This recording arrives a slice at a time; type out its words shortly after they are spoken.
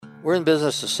We're in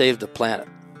business to save the planet,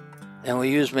 and we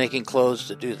use making clothes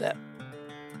to do that.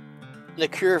 The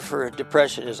cure for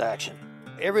depression is action.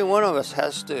 Every one of us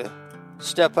has to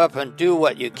step up and do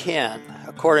what you can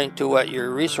according to what your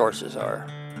resources are.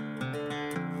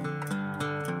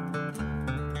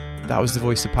 That was the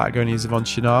voice of Patagonia's Yvonne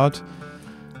Chouinard.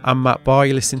 I'm Matt Barr.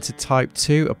 You're listening to Type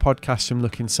 2, a podcast from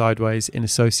Looking Sideways in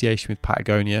association with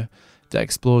Patagonia that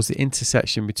explores the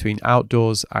intersection between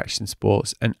outdoors, action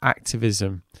sports and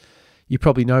activism. You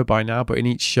probably know by now, but in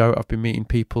each show I've been meeting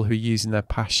people who are using their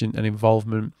passion and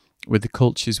involvement with the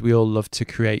cultures we all love to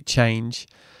create change.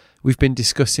 We've been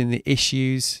discussing the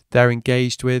issues they're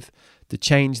engaged with, the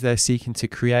change they're seeking to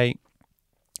create,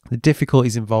 the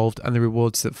difficulties involved and the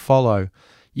rewards that follow.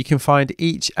 You can find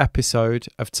each episode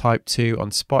of Type 2 on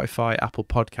Spotify, Apple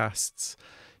Podcasts,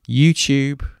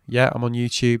 YouTube, I'm on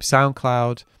YouTube,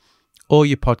 SoundCloud, all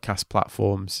your podcast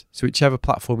platforms. So whichever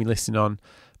platform you're listening on,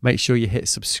 make sure you hit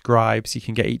subscribe so you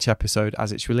can get each episode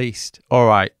as it's released. All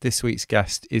right, this week's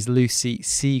guest is Lucy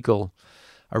Siegel,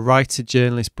 a writer,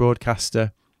 journalist,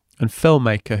 broadcaster and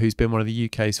filmmaker who's been one of the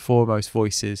UK's foremost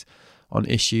voices on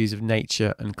issues of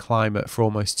nature and climate for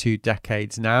almost 2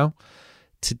 decades now.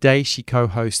 Today, she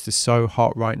co-hosts the So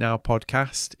Hot Right Now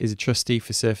podcast, is a trustee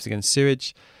for Surfers Against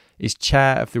Sewage, is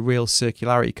chair of the Real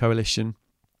Circularity Coalition,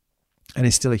 and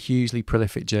is still a hugely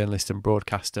prolific journalist and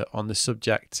broadcaster on the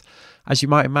subject. As you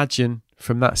might imagine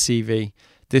from that CV,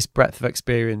 this breadth of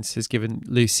experience has given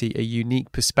Lucy a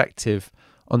unique perspective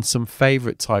on some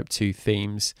favourite Type 2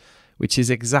 themes, which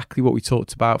is exactly what we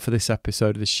talked about for this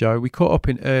episode of the show. We caught up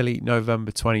in early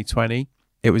November 2020.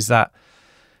 It was that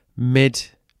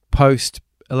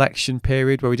mid-post-election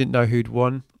period where we didn't know who'd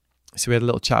won, so we had a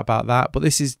little chat about that. But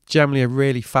this is generally a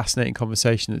really fascinating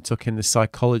conversation that took in the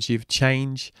psychology of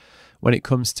change when it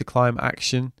comes to climate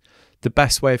action, the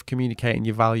best way of communicating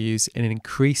your values in an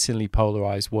increasingly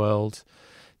polarised world,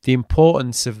 the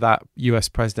importance of that US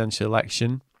presidential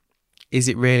election, is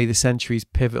it really the century's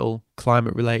pivotal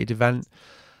climate-related event,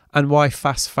 and why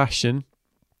fast fashion,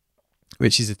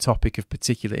 which is a topic of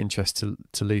particular interest to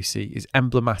Lucy, is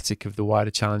emblematic of the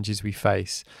wider challenges we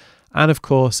face. And of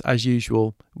course, as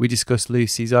usual, we discuss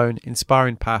Lucy's own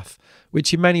inspiring path,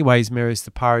 which in many ways mirrors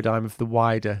the paradigm of the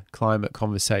wider climate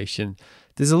conversation.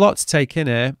 There's a lot to take in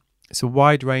here. It's a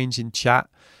wide-ranging chat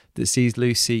that sees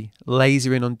Lucy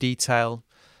laser in on detail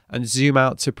and zoom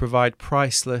out to provide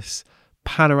priceless,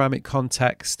 panoramic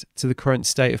context to the current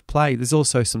state of play. There's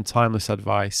also some timeless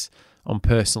advice on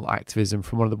personal activism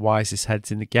from one of the wisest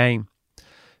heads in the game.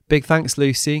 Big thanks,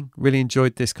 Lucy. Really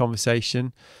enjoyed this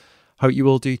conversation. Hope you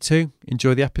all do too.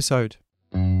 Enjoy the episode.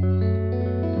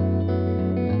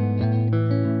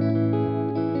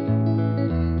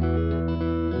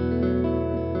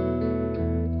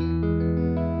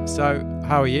 So,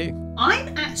 how are you?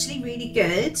 I'm actually really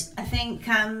good. I think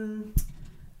I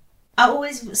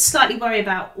always slightly worry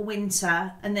about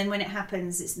winter, and then when it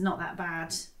happens, it's not that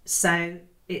bad. So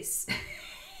it's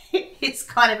it's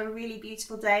kind of a really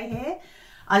beautiful day here.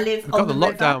 I live on the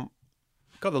river.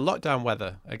 Got the lockdown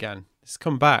weather again. It's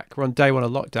come back. We're on day 1 of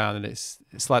lockdown, and it's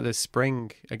like the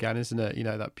spring again, isn't it? You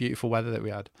know, that beautiful weather that we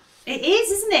had. It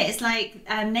is, isn't it? It's like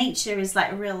nature is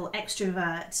like a real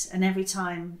extrovert, and every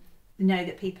time you know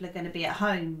that people are going to be at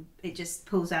home, it just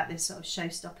pulls out this sort of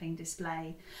show-stopping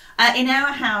display. In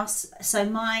our house, so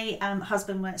my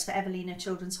husband works for Evelina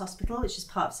Children's Hospital, which is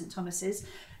part of St Thomas's.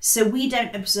 So we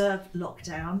don't observe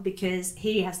lockdown because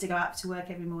he has to go out to work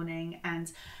every morning,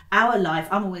 and our life,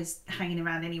 I'm always hanging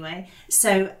around anyway,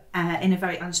 so in a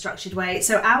very unstructured way.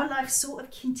 So our life sort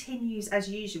of continues as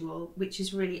usual, which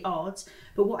is really odd.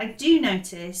 But what I do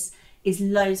notice is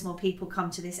loads more people come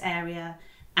to this area,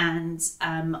 and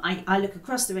I look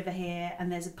across the river here,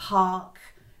 and there's a park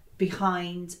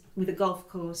behind with a golf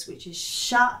course which is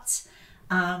shut,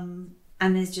 and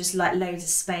there's just like loads of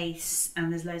space,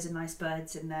 and there's loads of nice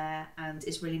birds in there, and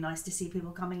it's really nice to see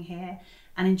people coming here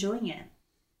and enjoying it.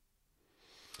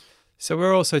 So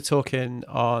we're also talking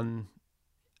on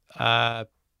the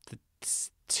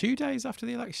 2 days after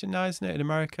the election now, isn't it, in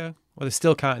America? Well, they're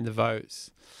still counting the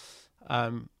votes. I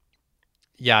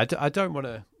don't want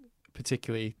to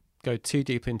particularly go too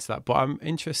deep into that, but I'm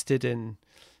interested in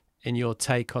your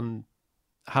take on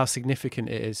how significant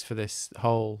it is for this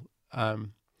whole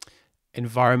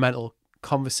environmental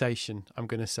conversation, I'm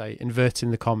going to say,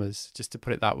 inverting the commas, just to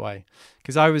put it that way.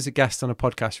 Because I was a guest on a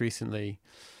podcast recently,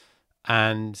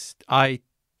 and I,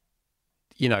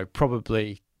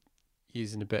 probably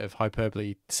using a bit of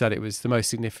hyperbole, said it was the most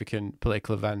significant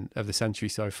political event of the century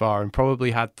so far, and probably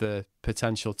had the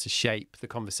potential to shape the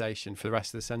conversation for the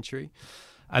rest of the century.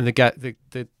 And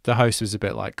the host was a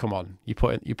bit like, "Come on, you're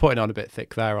putting on a bit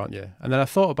thick there, aren't you?" And then I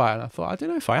thought about it, and I thought, I don't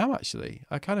know if I am actually.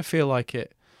 I kind of feel like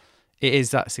it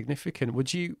is that significant.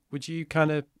 Would you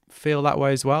kind of feel that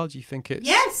way as well? Do you think it's...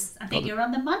 Yes, I think you're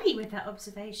on the money with that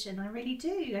observation. I really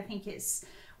do. I think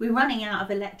we're running out of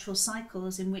electoral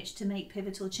cycles in which to make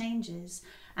pivotal changes.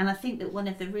 And I think that one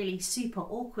of the really super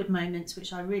awkward moments,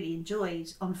 which I really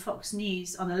enjoyed on Fox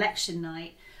News on election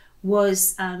night,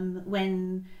 was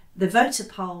when the voter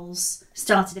polls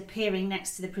started appearing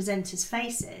next to the presenters'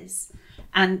 faces.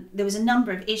 And there was a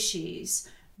number of issues,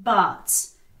 but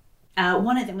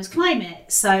one of them was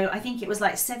climate. So I think it was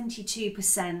like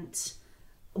 72%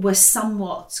 were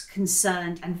somewhat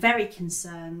concerned and very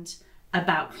concerned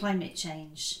about climate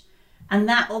change. And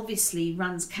that obviously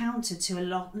runs counter to a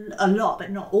lot,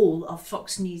 but not all, of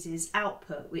Fox News's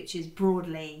output, which is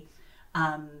broadly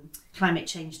climate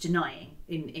change denying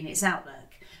in its outlook.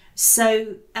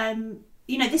 So,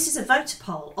 this is a voter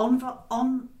poll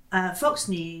on Fox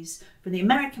News from the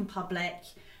American public,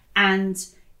 and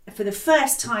for the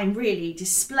first time really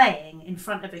displaying in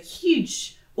front of a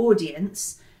huge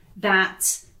audience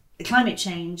that climate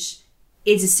change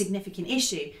is a significant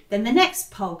issue. Then the next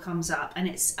poll comes up and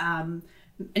it's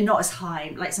not as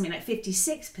high, like something like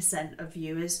 56%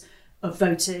 of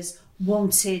voters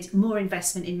wanted more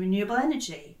investment in renewable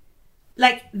energy.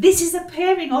 Like, this is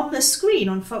appearing on the screen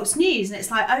on Fox News, and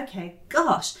it's like, okay,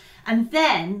 gosh. And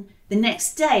then the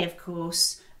next day, of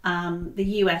course, the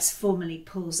US formally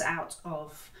pulls out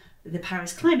of the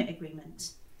Paris Climate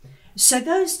Agreement. So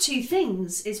those two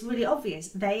things is really obvious.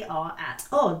 They are at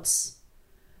odds.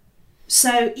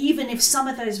 So even if some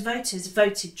of those voters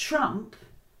voted Trump,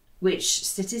 which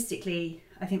statistically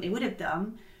I think they would have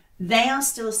done, they are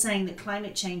still saying that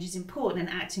climate change is important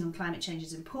and acting on climate change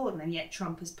is important, and yet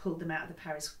Trump has pulled them out of the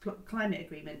Paris Climate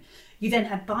Agreement. You then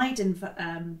had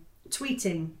Biden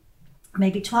tweeting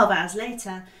maybe 12 hours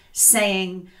later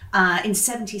saying in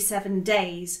 77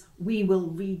 days we will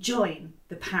rejoin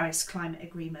the Paris Climate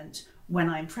Agreement when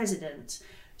I'm president.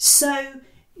 So,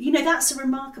 that's a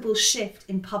remarkable shift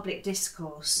in public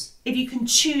discourse. If you can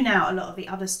tune out a lot of the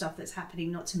other stuff that's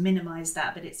happening, not to minimise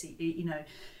that, but it's,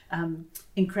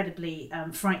 incredibly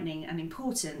frightening and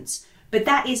important. But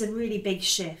that is a really big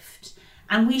shift,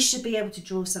 and we should be able to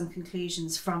draw some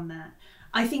conclusions from that.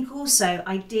 I think also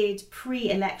I did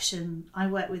pre-election, I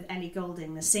work with Ellie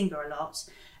Goulding, the singer, a lot,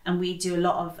 and we do a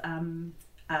lot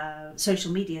of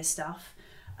social media stuff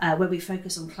where we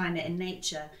focus on climate and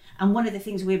nature. And one of the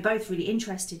things we're both really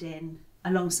interested in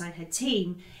alongside her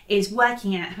team is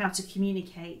working out how to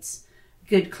communicate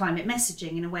good climate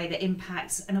messaging in a way that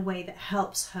impacts and a way that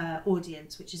helps her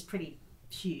audience, which is pretty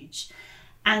huge.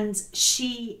 And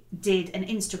she did an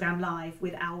Instagram live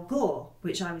with Al Gore,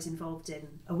 which I was involved in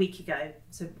a week ago,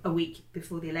 so a week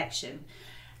before the election.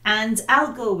 And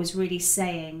Al Gore was really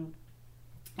saying,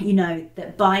 that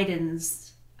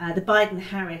the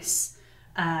Biden-Harris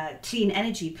clean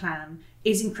energy plan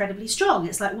is incredibly strong.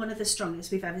 It's like one of the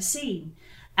strongest we've ever seen.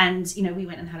 And, we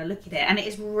went and had a look at it, and it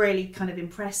is really kind of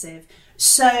impressive.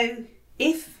 So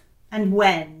if and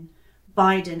when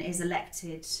Biden is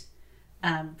elected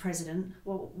president,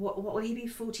 what will he be,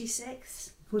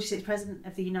 46th president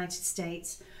of the United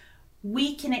States,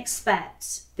 we can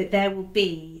expect that there will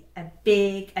be a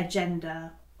big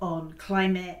agenda on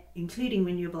climate, including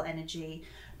renewable energy,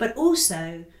 but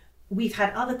also we've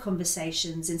had other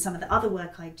conversations in some of the other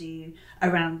work I do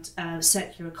around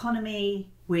circular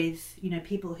economy with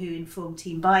people who inform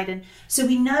Team Biden. So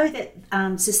we know that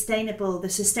the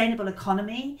sustainable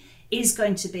economy is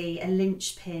going to be a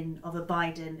linchpin of a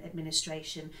Biden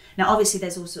administration. Now, obviously,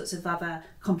 there's all sorts of other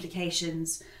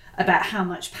complications about how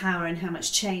much power and how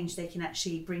much change they can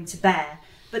actually bring to bear.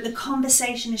 But the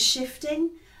conversation is shifting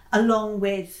along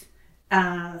with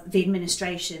the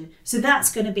administration. So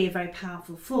that's going to be a very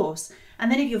powerful force.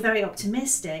 And then if you're very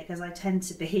optimistic, as I tend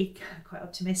to be quite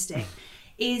optimistic,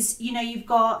 is, you've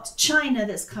got China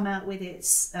that's come out with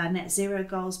its net zero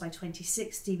goals by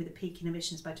 2060 with a peak in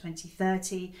emissions by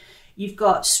 2030. You've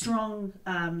got strong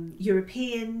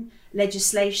European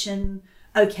legislation.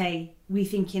 Okay, we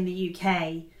think in the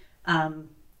UK,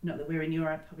 not that we're in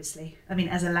Europe, obviously, I mean,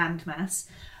 as a landmass,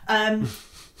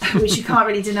 which you can't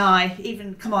really deny.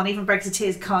 Even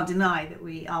Brexiteers can't deny that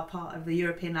we are part of the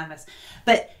European landmass,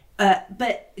 but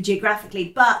geographically.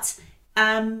 But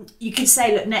you could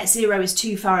say, look, net zero is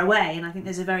too far away, and I think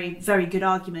there's a very, very good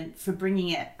argument for bringing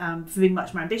it, for being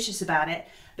much more ambitious about it.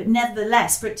 But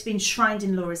nevertheless, for it to be enshrined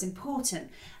in law is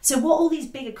important. So what all these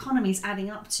big economies adding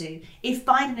up to, if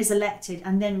Biden is elected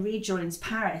and then rejoins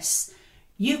Paris,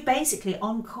 you're basically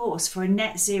on course for a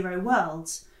net zero world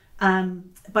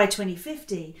by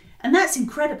 2050. And that's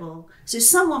incredible. So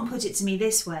someone put it to me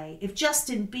this way: if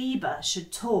Justin Bieber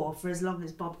should tour for as long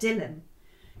as Bob Dylan,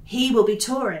 he will be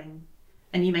touring,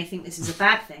 and you may think this is a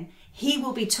bad thing, he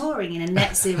will be touring in a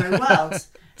net zero world.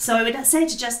 So I would say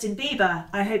to Justin Bieber,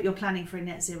 I hope you're planning for a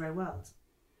net zero world.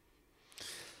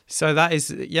 So that is,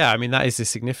 that is the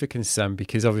significance then,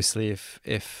 because obviously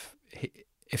if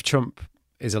Trump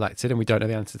is elected, and we don't know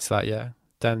the answer to that yet,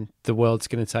 then the world's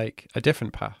going to take a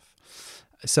different path.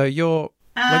 So you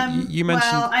mentioned...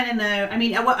 Well, I don't know. I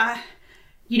mean,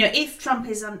 if Trump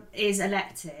is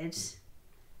elected,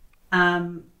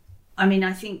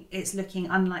 I think it's looking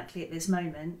unlikely at this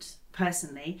moment,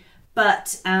 personally.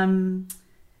 But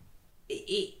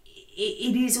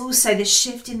it is also the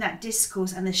shift in that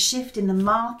discourse and the shift in the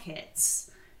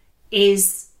markets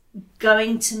is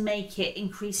going to make it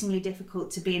increasingly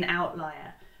difficult to be an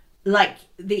outlier. Like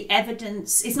the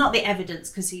evidence, it's not the evidence,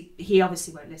 because he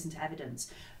obviously won't listen to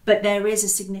evidence, but there is a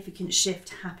significant shift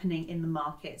happening in the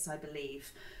markets, I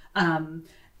believe.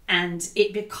 And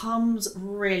it becomes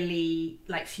really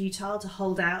futile to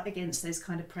hold out against those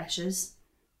kind of pressures.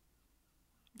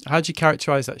 How do you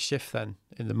characterise that shift then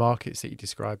in the markets that you're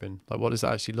describing? What does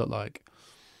that actually look like?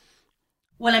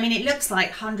 Well, it looks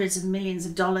like hundreds of millions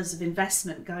of dollars of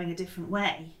investment going a different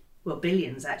way. Well,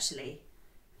 billions, actually.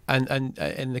 And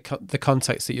in the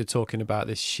context that you're talking about,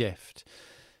 this shift,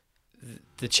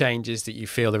 the changes that you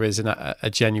feel there is a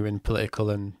genuine political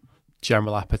and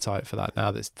general appetite for that now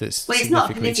that's well, it's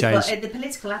not political. Changed. The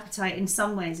political appetite in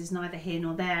some ways is neither here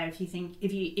nor there. If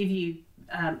you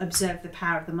observe the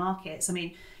power of the markets,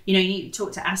 you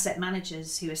talk to asset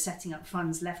managers who are setting up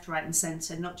funds left, right, and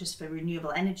centre, not just for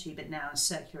renewable energy, but now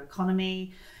circular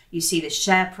economy. You see the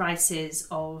share prices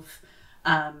of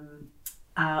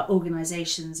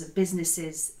organisations of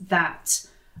businesses that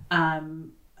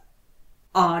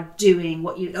are doing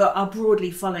are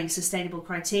broadly following sustainable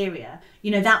criteria.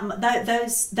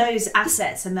 Those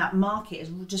assets and that market is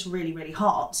just really, really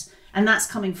hot, and that's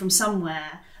coming from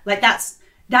somewhere.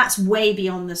 That's way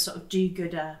beyond the sort of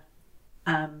do-gooder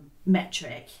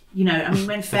metric.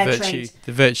 When fair trade,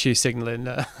 the virtue signalling.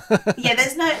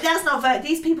 that's not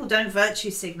these people don't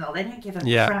virtue signal. They don't give a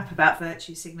crap about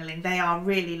virtue signaling. They are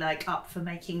really up for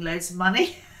making loads of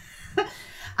money.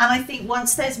 And I think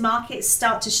once those markets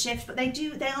start to shift, but they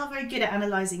are very good at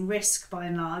analysing risk by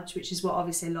and large, which is what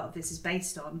obviously a lot of this is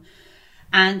based on.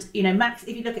 And if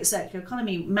you look at circular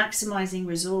economy, maximising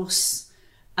resource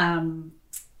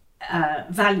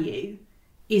value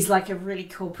is a really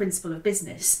core principle of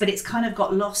business, but it's kind of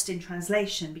got lost in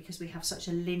translation because we have such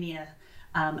a linear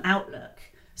outlook.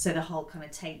 So the whole kind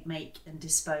of take, make and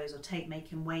dispose, or take,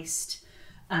 make and waste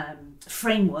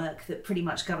framework that pretty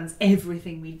much governs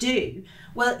everything we do.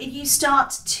 Well, if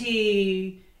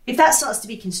that starts to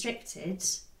be constricted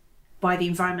by the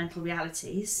environmental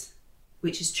realities,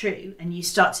 which is true, and you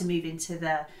start to move into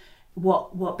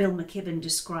what Bill McKibben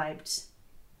described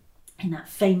in that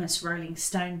famous Rolling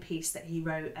Stone piece that he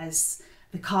wrote as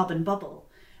the carbon bubble,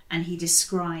 and he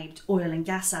described oil and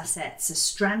gas assets as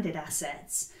stranded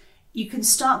assets, you can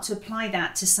start to apply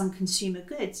that to some consumer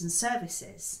goods and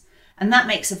services. And that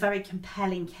makes a very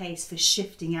compelling case for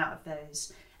shifting out of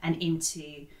those and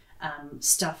into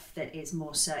stuff that is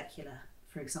more circular,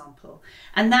 for example.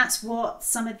 And that's what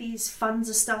some of these funds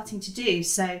are starting to do.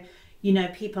 So,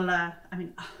 people are,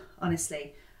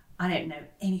 honestly, I don't know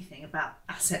anything about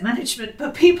asset management,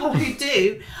 but people who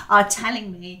do are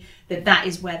telling me that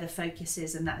is where the focus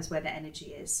is and that is where the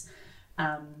energy is.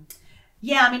 In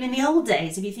the old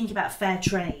days, if you think about fair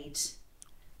trade,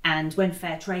 and when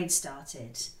fair trade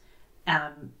started,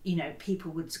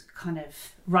 people would kind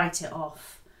of write it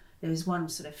off. There was one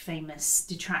sort of famous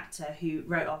detractor who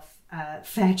wrote off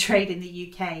fair trade in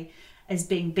the UK as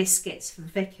being biscuits for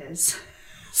vicars.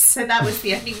 So that was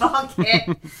the only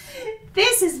market.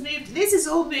 This has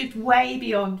all moved way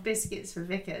beyond biscuits for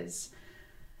vicars.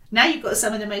 Now you've got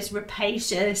some of the most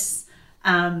rapacious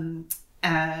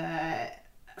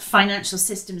financial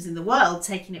systems in the world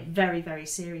taking it very, very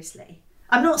seriously.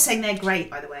 I'm not saying they're great,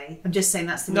 by the way. I'm just saying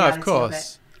that's the reality of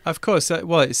it. Of course.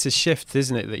 Well, it's a shift,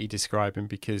 isn't it, that you're describing?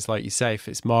 Because, like you say, if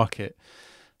it's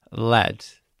market-led,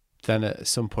 then at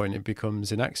some point it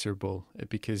becomes inexorable,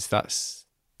 because that's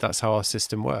how our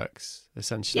system works,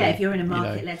 essentially. Yeah, if you're in a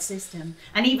market-led system.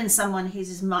 And even someone who's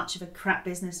as much of a crap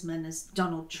businessman as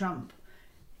Donald Trump,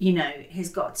 has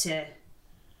got to...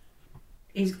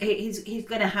 He's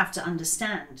going to have to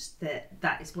understand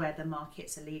that is where the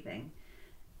markets are leading.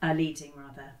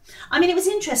 It was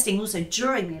interesting also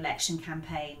during the election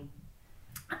campaign.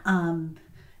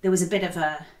 There was a bit of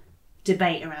a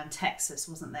debate around Texas,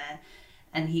 wasn't there?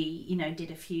 And he,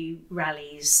 did a few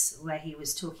rallies where he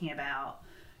was talking about,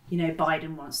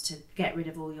 Biden wants to get rid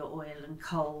of all your oil and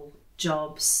coal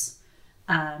jobs.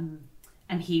 And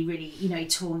he really, he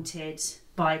taunted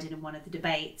Biden in one of the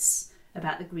debates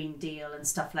about the Green Deal and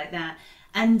stuff like that.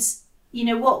 And,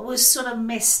 what was sort of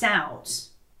missed out,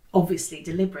 obviously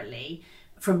deliberately,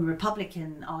 from a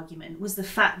Republican argument was the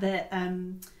fact that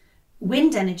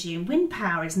wind energy and wind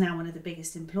power is now one of the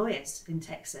biggest employers in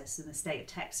Texas, in the state of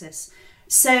Texas.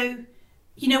 So,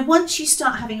 once you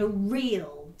start having a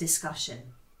real discussion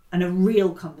and a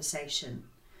real conversation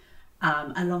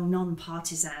along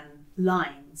non-partisan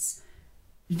lines,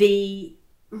 the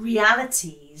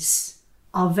realities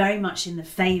are very much in the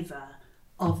favour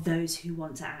of those who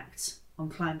want to act on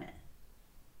climate.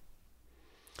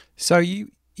 So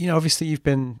obviously you've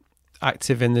been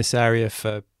active in this area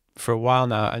for a while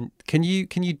now, and can you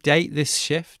date this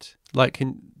shift, like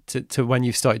to when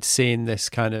you've started seeing this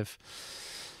kind of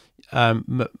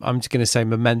I'm just going to say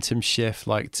momentum shift,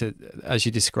 like to as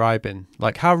you're describing,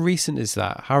 like how recent is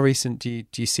that? How recent do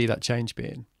you see that change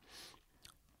being?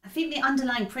 I think the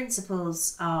underlying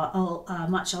principles are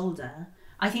much older.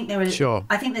 I think Sure.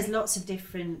 I think there's lots of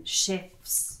different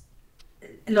shifts,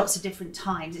 lots of different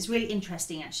times. It's really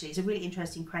interesting, actually. It's a really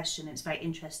interesting question. It's very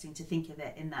interesting to think of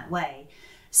it in that way.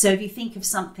 So if you think of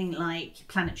something like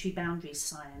planetary boundaries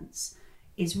science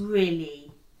is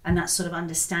really, and that's sort of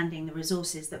understanding the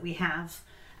resources that we have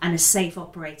and a safe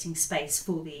operating space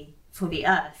for the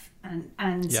Earth.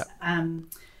 And yeah.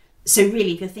 So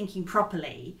really, if you're thinking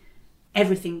properly,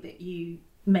 everything that you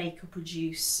make or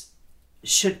produce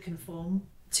should conform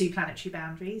to planetary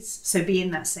boundaries. So be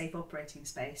in that safe operating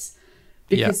space,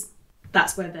 because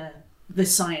that's where the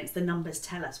science, the numbers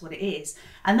tell us what it is.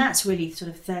 And that's really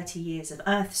sort of 30 years of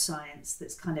Earth science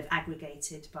that's kind of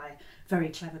aggregated by very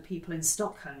clever people in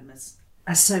Stockholm, as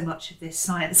so much of this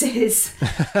science is.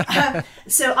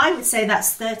 So I would say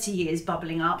that's 30 years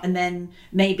bubbling up, and then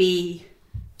maybe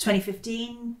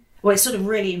 2015, well, it sort of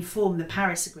really informed the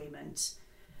Paris Agreement.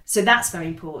 So that's very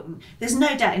important. There's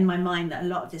no doubt in my mind that a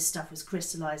lot of this stuff was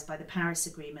crystallized by the Paris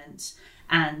Agreement.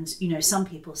 And, some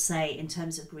people say in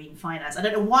terms of green finance, I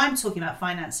don't know why I'm talking about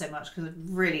finance so much, because it's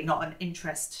really not an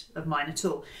interest of mine at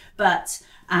all. But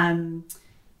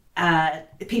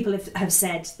people have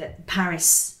said that the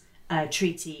Paris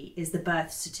Treaty is the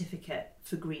birth certificate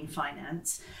for green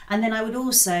finance. And then I would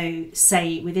also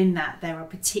say within that, there are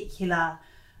particular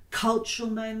cultural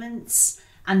moments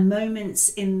and moments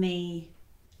in the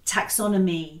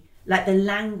taxonomy, like the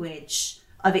language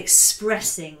of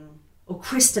expressing or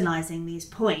crystallizing these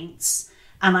points.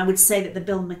 And I would say that the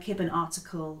Bill McKibben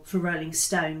article for Rolling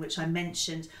Stone, which I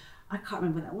mentioned, I can't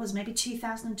remember when that was, maybe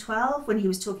 2012, when he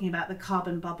was talking about the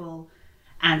carbon bubble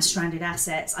and stranded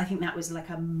assets. I think that was like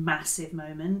a massive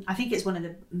moment. I think it's one of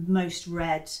the most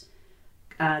read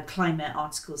climate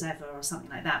articles ever or something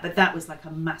like that. But that was like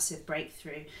a massive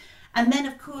breakthrough. And then,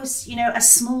 of course, a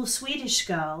small Swedish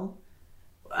girl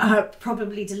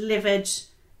probably delivered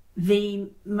the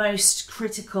most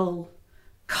critical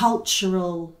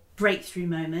cultural breakthrough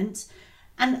moment.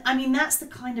 And I mean, that's the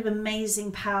kind of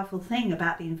amazing, powerful thing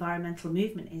about the environmental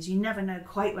movement, is you never know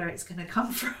quite where it's going to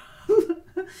come from.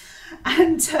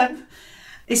 And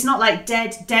it's not like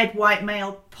dead white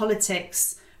male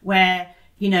politics where,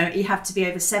 you have to be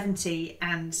over 70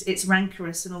 and it's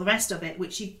rancorous and all the rest of it,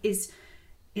 which is,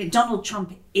 Donald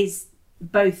Trump is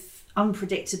both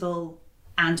unpredictable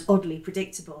and oddly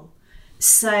predictable.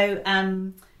 So,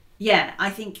 I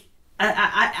think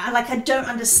I don't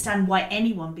understand why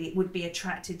anyone would be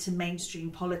attracted to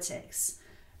mainstream politics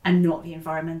and not the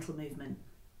environmental movement.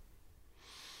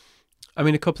 I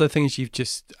mean, a couple of things you've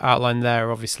just outlined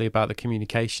there, obviously, about the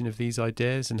communication of these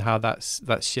ideas and how that's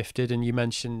shifted. And you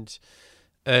mentioned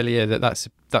earlier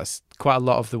that's quite a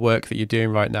lot of the work that you're doing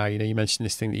right now. You mentioned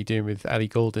this thing that you're doing with Ellie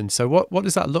Goulding. So what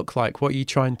does that look like? What are you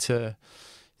trying to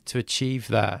achieve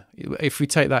there? If we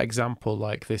take that example,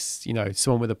 like this,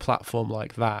 someone with a platform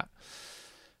like that,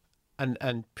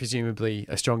 and presumably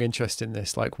a strong interest in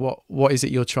this, like what is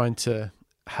it you're trying to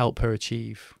help her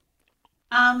achieve?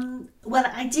 Well,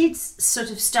 I did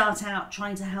sort of start out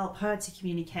trying to help her to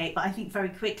communicate, but I think very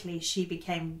quickly she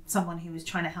became someone who was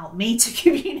trying to help me to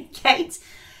communicate,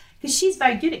 because she's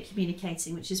very good at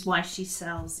communicating, which is why she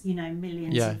sells,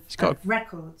 millions of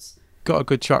records. Got a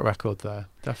good track record there,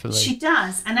 definitely. She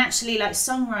does. And actually, like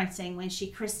songwriting, when she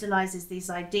crystallizes these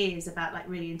ideas about like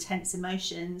really intense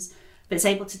emotions, but it's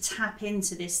able to tap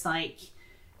into this like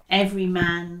every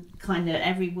man, kind of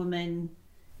every woman,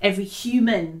 every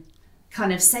human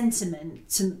kind of sentiment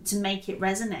to make it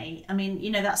resonate. I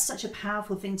mean, that's such a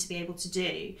powerful thing to be able to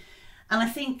do. And I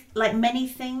think, like many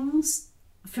things,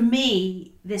 for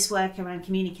me, this work around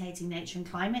communicating nature and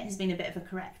climate has been a bit of a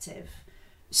corrective,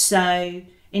 So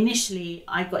initially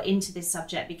I got into this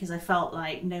subject because I felt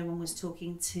like no one was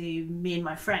talking to me and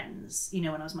my friends, you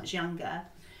know, when I was much younger.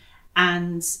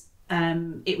 And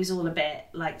it was all a bit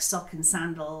like sock and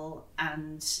sandal,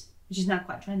 and which is now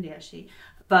quite trendy actually,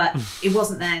 but it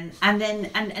wasn't then.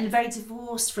 And very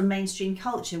divorced from mainstream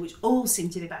culture, which all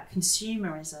seemed to be about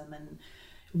consumerism and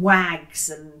wags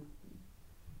and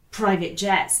private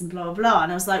jets and blah, blah, blah.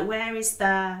 And I was like, where is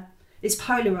it's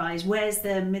polarized, where's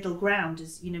the middle ground?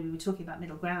 As you know, we were talking about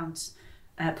middle ground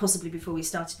possibly before we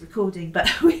started recording,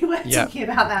 but we weren't talking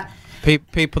about that.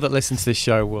 People that listen to this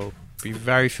show will be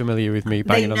very familiar with me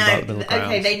banging on about the middle ground.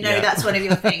 Okay, they know that's one of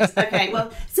your things. Okay,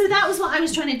 well, so that was what I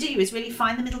was trying to do, is really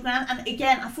find the middle ground. And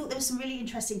again, I thought there were some really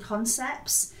interesting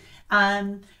concepts.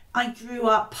 I grew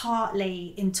up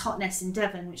partly in Totnes in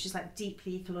Devon, which is like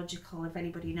deeply ecological, if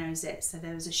anybody knows it. So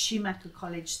there was a Schumacher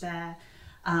College there,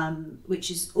 which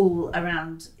is all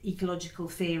around ecological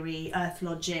theory, earth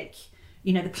logic.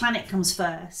 You know, the planet comes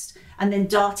first. And then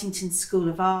Dartington School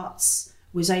of Arts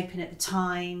was open at the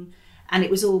time. And it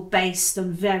was all based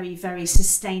on very, very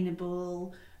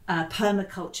sustainable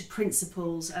permaculture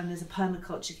principles. And there's a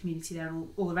permaculture community there and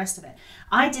all the rest of it.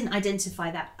 I didn't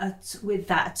identify with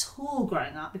that at all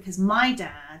growing up, because my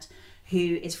dad, who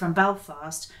is from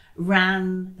Belfast,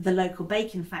 ran the local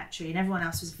bacon factory and everyone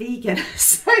else was vegan.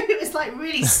 So it was like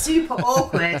really super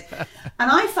awkward.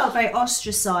 And I felt very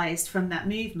ostracized from that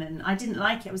movement. I didn't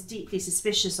like it. I was deeply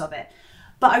suspicious of it.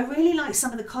 But I really liked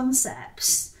some of the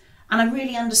concepts. And I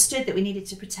really understood that we needed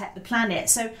to protect the planet.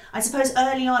 So I suppose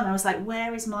early on, I was like,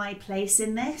 where is my place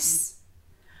in this?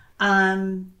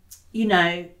 You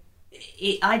know,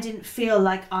 I didn't feel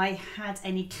like I had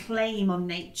any claim on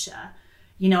nature.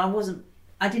 You know,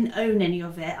 I didn't own any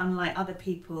of it, unlike other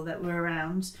people that were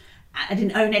around. I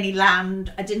didn't own any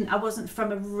land. I wasn't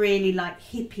from a really like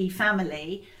hippie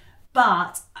family,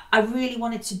 but I really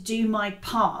wanted to do my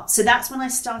part. So that's when I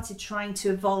started trying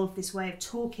to evolve this way of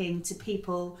talking to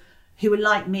people who were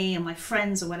like me and my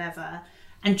friends or whatever,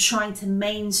 and trying to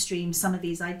mainstream some of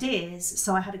these ideas.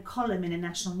 So I had a column in a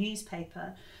national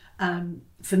newspaper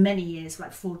for many years,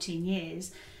 like 14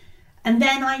 years. And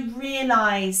then I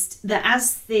realised that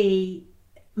as the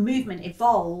movement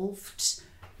evolved,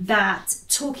 that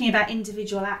talking about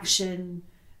individual action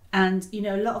and, you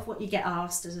know, a lot of what you get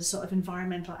asked as a sort of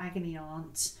environmental agony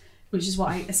aunt, which is what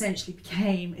I essentially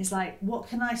became, is like, what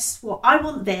can I swap? I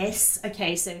want this.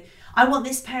 Okay, so I want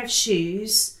this pair of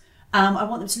shoes. I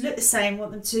want them to look the same, I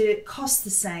want them to cost the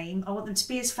same, I want them to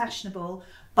be as fashionable,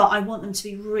 but I want them to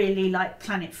be really like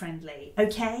planet friendly,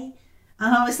 okay?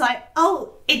 And I was like,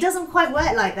 oh, it doesn't quite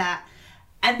work like that.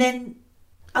 And then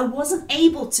I wasn't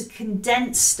able to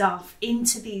condense stuff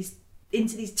into these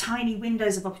tiny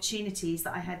windows of opportunities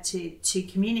that I had to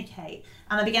communicate.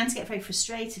 And I began to get very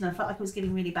frustrated, and I felt like I was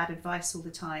giving really bad advice all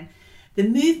the time. The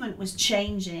movement was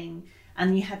changing,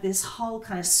 and you had this whole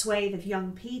kind of swathe of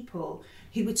young people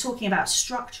who were talking about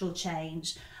structural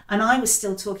change, and I was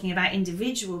still talking about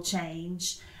individual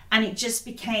change, and it just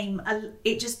became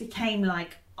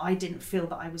like I didn't feel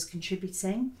that I was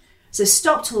contributing. So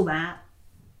stopped all that,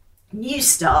 new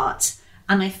start,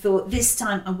 and I thought, this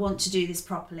time I want to do this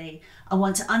properly. I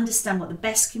want to understand what the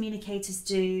best communicators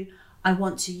do. I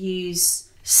want to use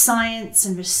science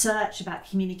and research about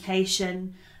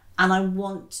communication, and I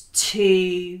want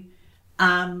to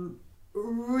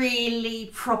really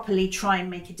properly try and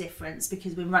make a difference,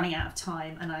 because we're running out of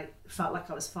time, and I felt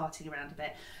like I was farting around a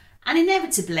bit. And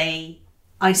inevitably,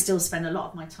 I still spend a lot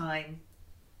of my time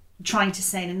trying to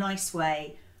say in a nice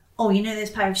way, oh, you know, this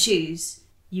pair of shoes,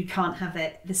 you can't have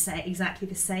it exactly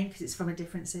the same because it's from a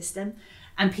different system.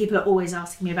 And people are always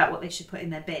asking me about what they should put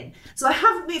in their bin. So I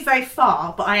haven't moved very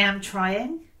far, but I am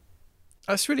trying.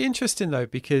 That's really interesting though,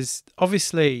 because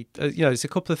obviously, you know, there's a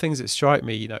couple of things that strike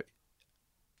me. You know,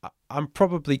 I'm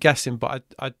probably guessing, but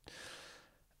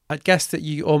I'd guess that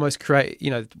you almost create,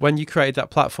 you know, when you created that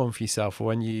platform for yourself, or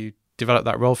when you developed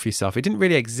that role for yourself, it didn't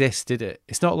really exist, did it?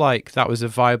 It's not like that was a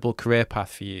viable career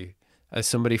path for you as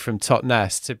somebody from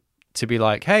Totnes to be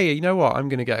like, hey, you know what, I'm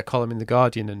going to get a column in The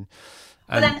Guardian and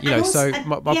you know, also,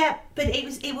 so yeah, but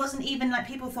it wasn't even like,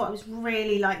 people thought I was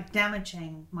really like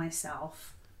damaging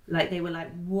myself. Like they were like,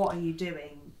 what are you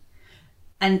doing?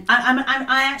 And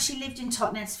I actually lived in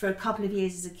Totnes for a couple of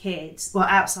years as a kid, well,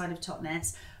 outside of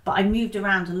Totnes, but I moved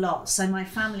around a lot. So my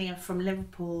family are from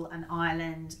Liverpool and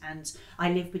Ireland, and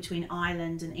I lived between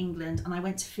Ireland and England, and I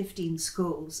went to 15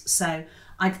 schools. So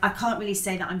I can't really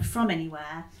say that I'm from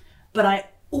anywhere, but I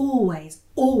always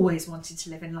wanted to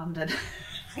live in London.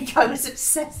 Like I was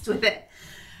obsessed with it.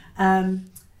 And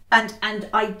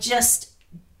I just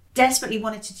desperately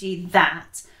wanted to do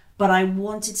that. but I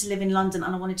wanted to live in London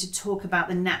and I wanted to talk about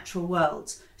the natural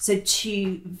world. So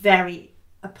two very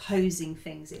opposing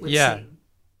things, it would seem.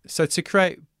 So to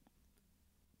create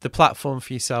the platform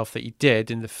for yourself that you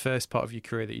did in the first part of your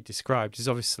career that you described is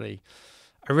obviously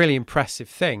a really impressive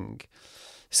thing.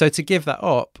 So to give that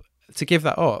up,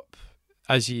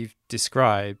 as you've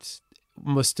described,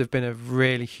 must have been a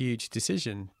really huge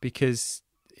decision because,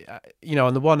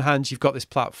 on the one hand, you've got this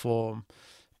platform.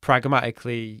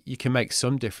 Pragmatically, you can make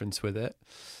some difference with it,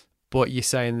 but you're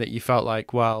saying that you felt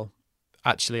like, well,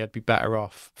 actually, I'd be better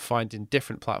off finding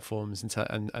different platforms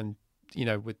and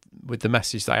with the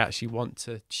message that I actually want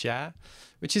to share,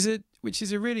 which is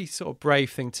a really sort of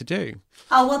brave thing to do.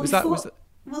 Oh well,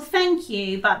 well, thank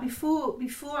you. But before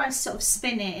I sort of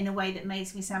spin it in a way that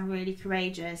makes me sound really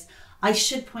courageous, I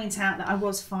should point out that I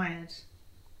was fired.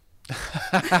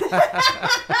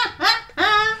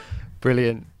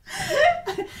 Brilliant.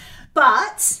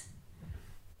 But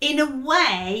in a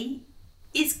way,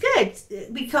 it's good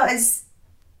because,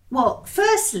 well,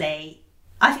 firstly,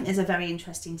 I think there's a very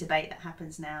interesting debate that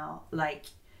happens now. Like,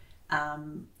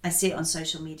 I see it on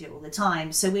social media all the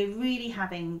time. So we're really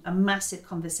having a massive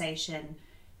conversation,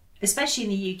 especially in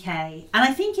the UK, and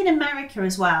I think in America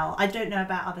as well. I don't know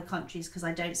about other countries because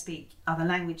I don't speak other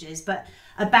languages, but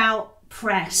about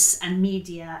press and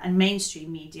media and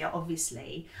mainstream media,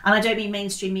 obviously. And I don't mean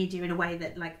mainstream media in a way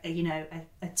that, like, a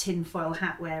tinfoil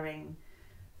hat wearing.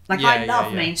 Like, I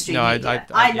love mainstream media.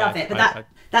 I love it, but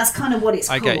that's kind of what it's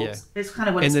called. I get you. It's kind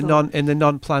of what it's called. In the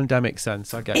non-pandemic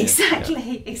sense, I get you.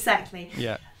 Exactly.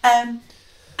 Yeah.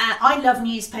 I love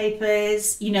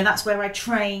newspapers. That's where I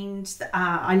trained.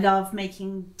 I love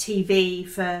making TV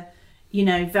for,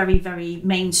 very, very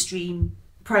mainstream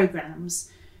programs.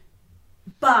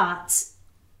 But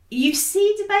you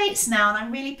see debates now, and I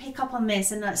really pick up on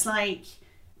this, and that's like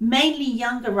mainly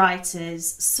younger writers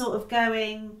sort of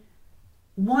going,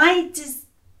 why does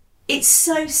it's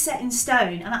so set in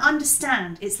stone? And I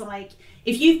understand it's like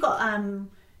if you've got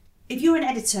if you're an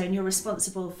editor and you're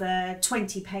responsible for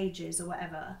 20 pages or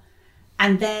whatever,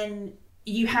 and then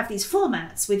you have these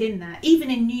formats within that, even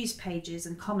in news pages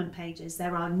and comment pages,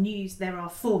 there are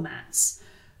formats.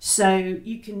 So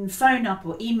you can phone up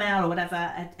or email or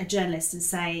whatever a journalist and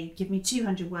say, give me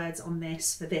 200 words on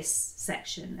this for this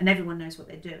section, and everyone knows what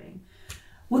they're doing.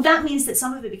 Well, that means that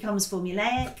some of it becomes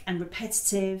formulaic and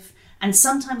repetitive, and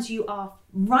sometimes you are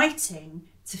writing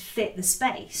to fit the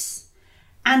space.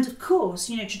 And of course,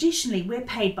 traditionally we're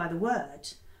paid by the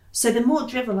word. So the more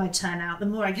drivel I turn out, the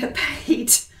more I get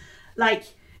paid. Like,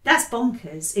 that's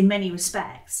bonkers in many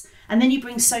respects. And then you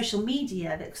bring social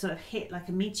media that sort of hit like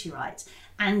a meteorite.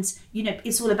 And,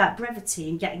 it's all about brevity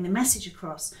and getting the message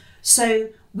across. So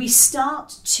we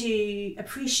start to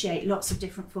appreciate lots of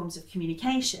different forms of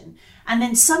communication. And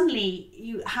then suddenly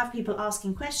you have people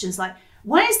asking questions like,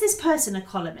 why is this person a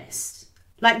columnist?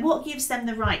 Like, what gives them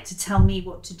the right to tell me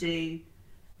what to do?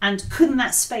 And couldn't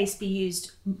that space be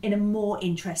used in a more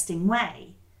interesting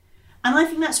way? And I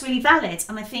think that's really valid.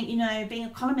 And I think, being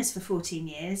a columnist for 14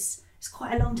 years is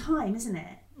quite a long time, isn't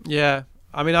it? Yeah.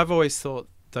 I mean, I've always thought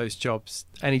those jobs,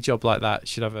 any job like that,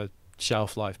 should have a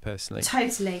shelf life, personally.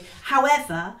 Totally.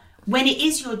 However, when it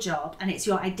is your job and it's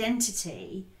your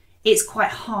identity, it's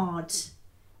quite hard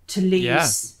to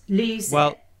lose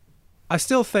Well, it. I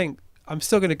still think I'm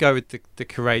still going to go with the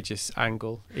courageous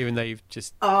angle, even though you've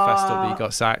just fessed up that you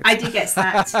got sacked. I did get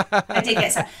sacked.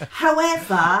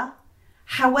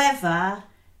 However,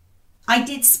 I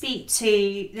did speak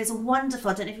to, there's a wonderful,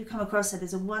 I don't know if you've come across her,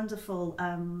 there's a wonderful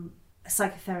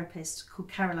psychotherapist called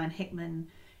Caroline Hickman,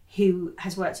 who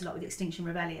has worked a lot with Extinction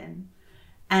Rebellion.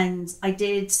 And I'd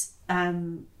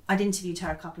interviewed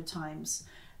her a couple of times,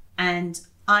 and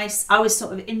I was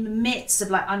sort of in the midst of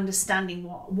like understanding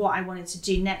what I wanted to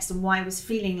do next, and why I was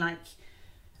feeling like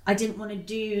I didn't want to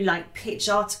do like pitch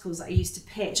articles that I used to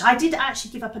pitch. I did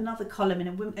actually give up another column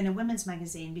in a women's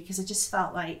magazine because I just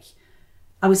felt like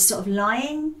I was sort of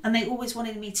lying, and they always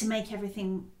wanted me to make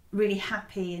everything really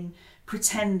happy and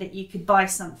pretend that you could buy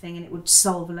something and it would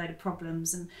solve a load of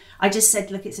problems. And I just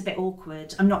said, look, it's a bit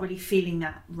awkward. I'm not really feeling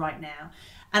that right now.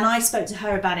 And I spoke to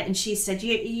her about it, and she said,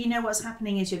 you know what's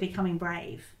happening is you're becoming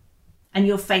brave and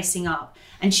you're facing up.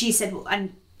 And she said,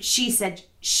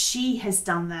 she has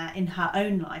done that in her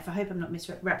own life. I hope I'm not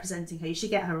misrepresenting her. You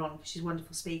should get her on because she's a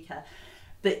wonderful speaker.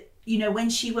 But, when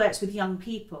she works with young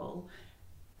people,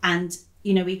 and,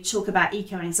 we talk about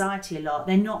eco-anxiety a lot,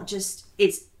 they're not just,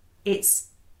 it's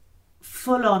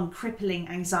full-on crippling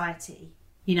anxiety.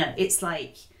 It's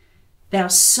like they are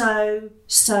so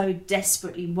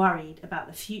desperately worried about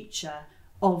the future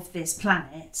of this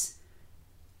planet.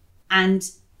 And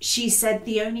she said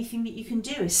the only thing that you can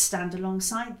do is stand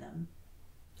alongside them.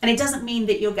 And it doesn't mean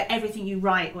that you'll get everything you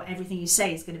write or everything you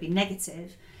say is going to be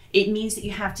negative. It means that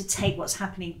you have to take what's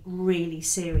happening really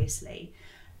seriously.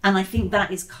 And I think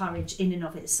that is courage in and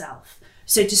of itself.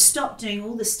 So to stop doing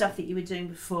all the stuff that you were doing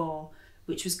before,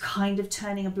 which was kind of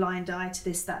turning a blind eye to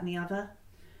this, that and the other,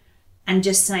 and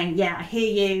just saying, yeah, I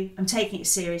hear you, I'm taking it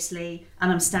seriously,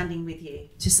 and I'm standing with you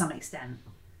to some extent.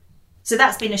 So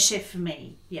that's been a shift for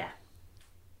me, yeah.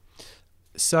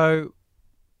 So,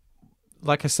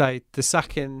 like I say, the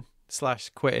sacking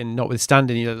 / quitting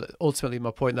notwithstanding, you know, ultimately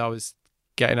my point that I was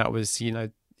getting at was, you know,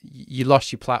 you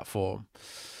lost your platform,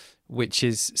 which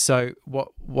is, so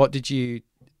what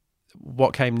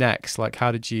came next? Like,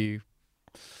 how did you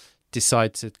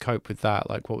decide to cope with that?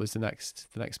 Like, what was the next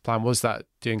plan? Was that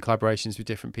doing collaborations with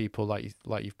different people like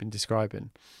you've been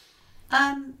describing?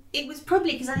 It was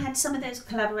probably because I had some of those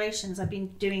collaborations I've been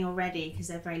doing already, because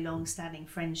they're very long-standing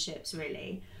friendships,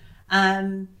 really.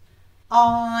 What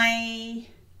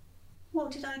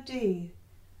did I do?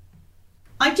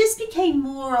 I just became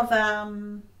more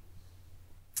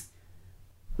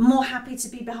happy to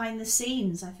be behind the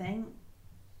scenes, I think,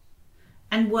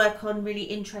 and work on really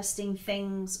interesting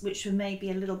things which were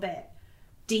maybe a little bit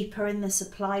deeper in the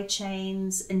supply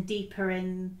chains and deeper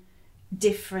in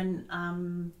different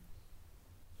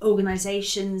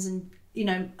organisations, and, you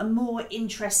know, I'm more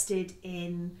interested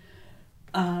in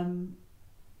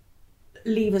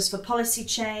levers for policy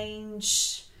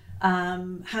change,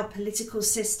 how political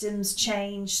systems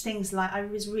change, things like, I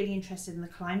was really interested in the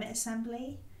Climate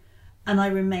Assembly, and I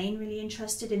remain really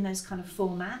interested in those kind of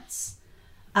formats,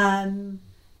 and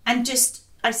just,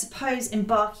 I suppose,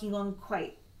 embarking on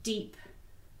quite deeper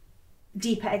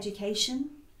education.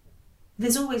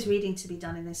 There's always reading to be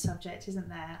done in this subject, isn't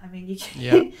there? I mean,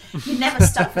 you're never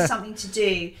stuck for something to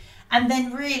do. And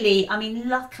then really, I mean,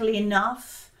 luckily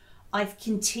enough, I've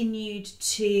continued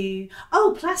to...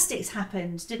 Oh, plastics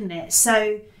happened, didn't it?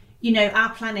 So, you know, Our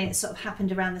Planet sort of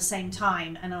happened around the same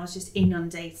time, and I was just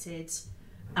inundated,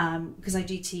 because I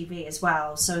do TV as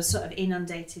well. So I was sort of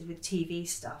inundated with TV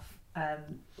stuff,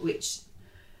 which,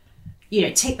 you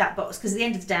know, tick that box, because at the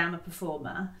end of the day, I'm a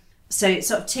performer. So it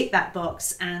sort of ticked that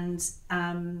box, and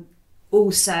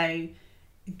also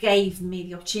gave me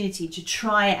the opportunity to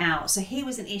try it out. So here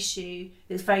was an issue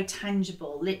that was very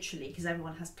tangible, literally, because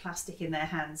everyone has plastic in their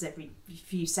hands every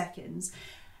few seconds.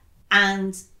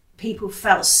 And people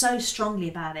felt so strongly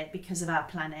about it because of Our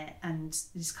Planet, and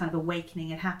this kind of awakening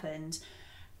had happened.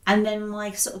 And then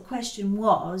my sort of question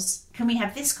was, can we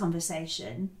have this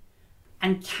conversation?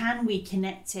 And can we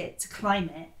connect it to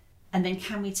climate? And then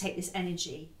can we take this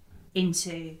energy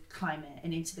into climate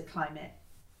and into climate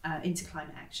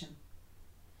action?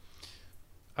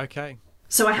 Okay.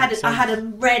 So I had a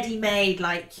ready-made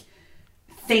like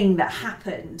thing that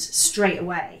happened straight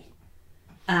away,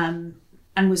 and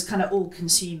was kind of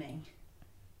all-consuming.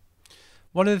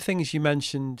 One of the things you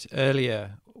mentioned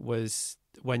earlier was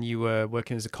when you were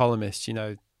working as a columnist, you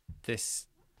know, this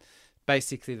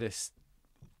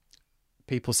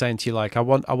people saying to you, like, I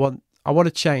want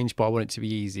to change, but I want it to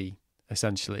be easy,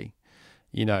 essentially,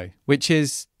 you know, which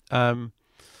is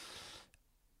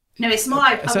no, it's more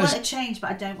I want to change,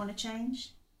 but I don't want to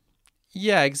change.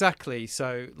 Yeah, exactly.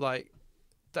 So like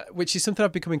that, which is something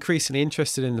I've become increasingly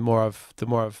interested in the more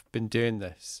I've been doing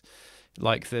this,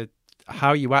 like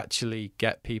how you actually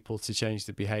get people to change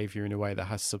the behavior in a way that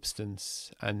has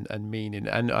substance and meaning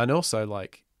and also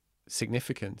like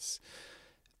significance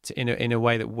in a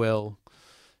way that will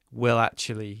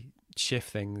actually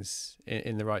shift things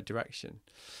in the right direction.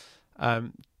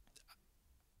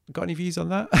 Got any views on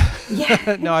that?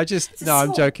 Yeah.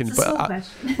 I'm joking, but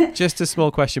just a small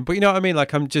question. But you know what I mean?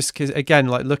 Like, I'm just, because again,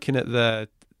 like looking at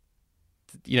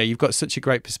you've got such a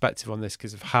great perspective on this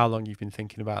because of how long you've been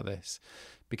thinking about this,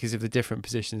 because of the different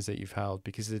positions that you've held,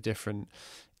 because of the different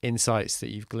insights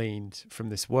that you've gleaned from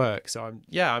this work. So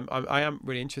I am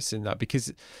really interested in that,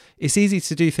 because it's easy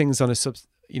to do things on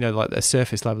like a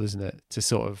surface level, isn't it? To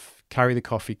sort of carry the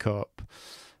coffee cup,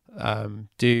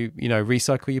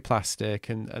 recycle your plastic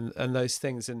and those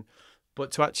things,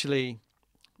 but to actually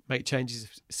make changes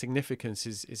of significance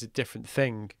is a different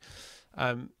thing.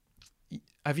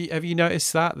 Have you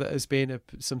noticed that has been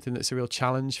something that's a real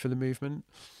challenge for the movement?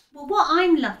 Well, where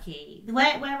I'm lucky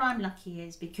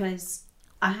is because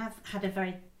I have had a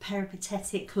very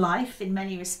peripatetic life in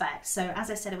many respects. So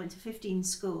as I said, I went to 15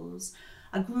 schools.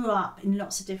 I grew up in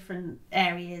lots of different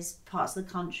areas, parts of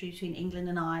the country between England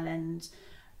and Ireland.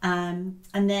 And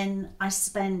then I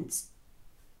spent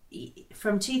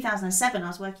from 2007, I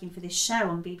was working for this show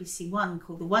on BBC One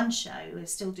called The One Show, I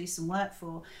still do some work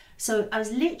for. So I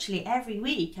was literally every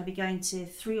week, I'd be going to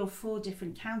 3 or 4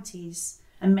 different counties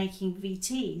and making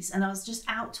VTs. And I was just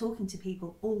out talking to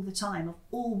people all the time of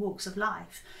all walks of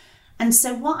life. And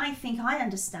so what I think I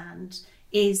understand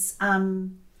is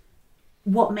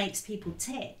what makes people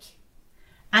tick.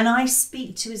 And I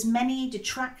speak to as many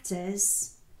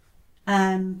detractors.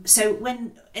 So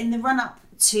when in the run up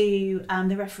to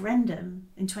the referendum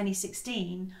in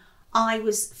 2016, I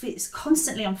was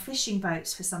constantly on fishing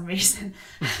boats for some reason.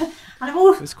 And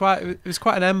it was quite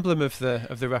an emblem of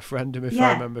the referendum, if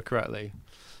I remember correctly,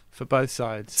 for both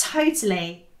sides.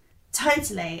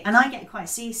 Totally, and I get quite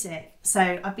seasick.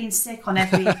 So I've been sick on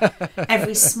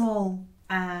every small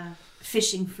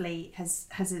fishing fleet has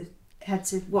had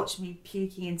to watch me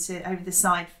puking over the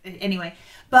side anyway.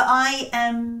 But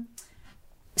I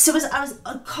was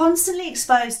constantly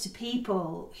exposed to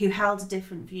people who held a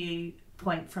different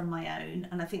viewpoint from my own,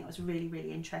 and I think that was really,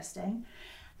 really interesting.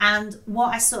 And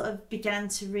what I sort of began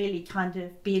to really kind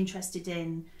of be interested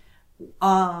in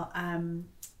are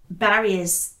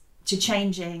barriers to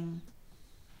changing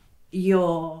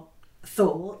your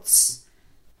thoughts,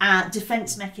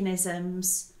 defense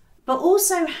mechanisms, but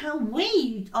also how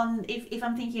we, if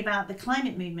I'm thinking about the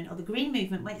climate movement or the green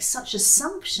movement, make such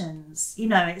assumptions. You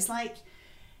know, it's like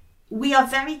we are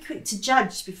very quick to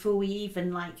judge before we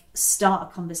even start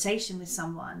a conversation with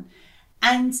someone.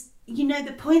 And, you know,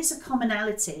 the points of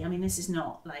commonality, I mean, this is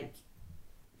not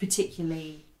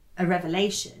particularly a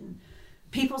revelation.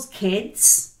 People's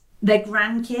kids, their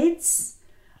grandkids,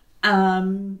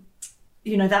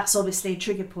 you know, that's obviously a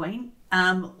trigger point.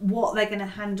 What they're going to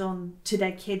hand on to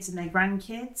their kids and their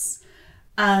grandkids.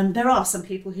 There are some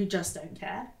people who just don't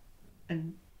care,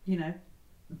 and, you know,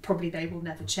 probably they will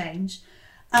never change.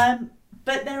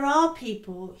 But there are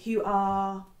people who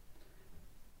are,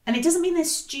 and it doesn't mean they're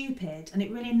stupid, and it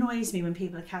really annoys me when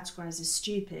people are categorized as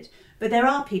stupid, but there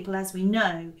are people, as we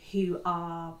know, who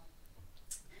are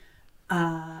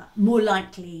more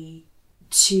likely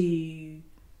to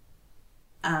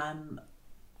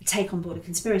take on board a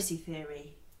conspiracy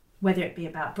theory, whether it be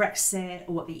about Brexit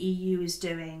or what the EU is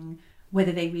doing,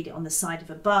 whether they read it on the side of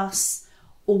a bus,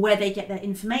 or where they get their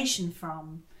information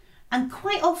from. And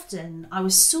quite often I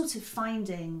was sort of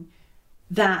finding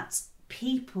that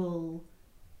people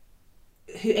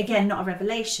who, again, not a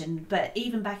revelation, but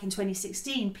even back in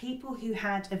 2016, people who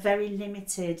had a very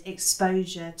limited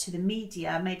exposure to the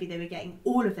media, maybe they were getting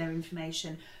all of their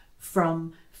information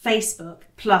from Facebook,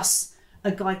 plus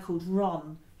a guy called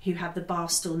Ron, who had the bar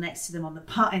stool next to them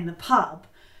in the pub,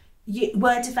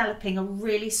 were developing a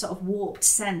really sort of warped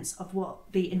sense of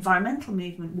what the environmental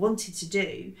movement wanted to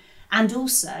do, and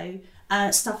also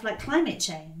stuff like climate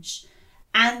change.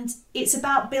 And it's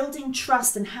about building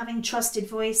trust and having trusted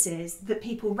voices that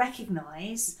people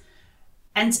recognise,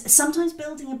 and sometimes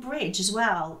building a bridge as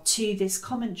well to this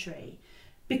commentary.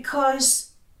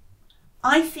 Because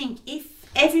I think if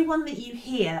everyone that you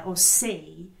hear or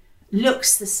see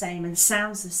looks the same and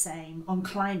sounds the same on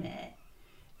climate,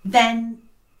 then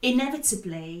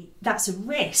inevitably that's a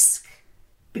risk,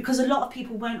 because a lot of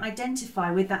people won't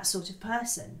identify with that sort of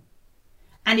person.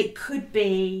 And it could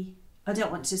be, I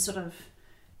don't want to sort of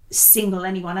single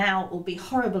anyone out or be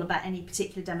horrible about any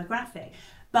particular demographic,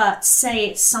 but say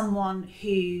it's someone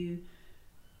who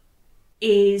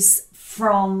is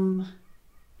from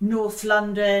North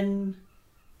London,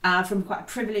 from quite a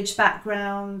privileged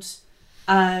background.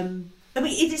 I mean,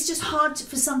 it is just hard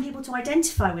for some people to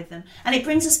identify with them. And it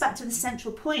brings us back to the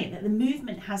central point that the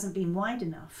movement hasn't been wide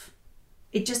enough.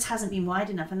 It just hasn't been wide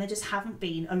enough, and there just haven't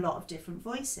been a lot of different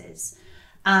voices.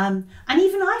 And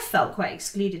even I felt quite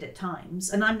excluded at times,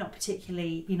 and I'm not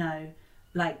particularly, you know,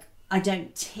 I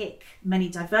don't tick many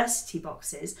diversity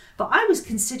boxes, but I was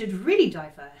considered really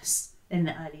diverse in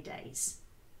the early days.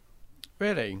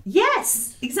 Really?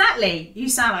 Yes, exactly. You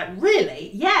sound like,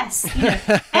 really? Yes. You know,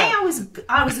 I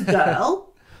was a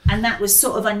girl, and that was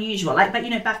sort of unusual. But you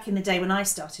know, back in the day when I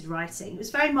started writing, it was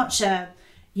very much a,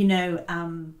 you know,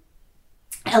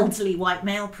 elderly white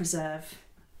male preserve.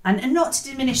 And not to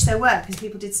diminish their work, because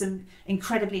people did some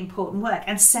incredibly important work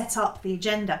and set up the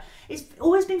agenda. It's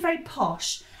always been very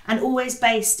posh and always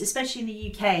based, especially in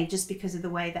the UK, just because of the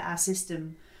way that our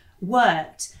system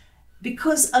worked.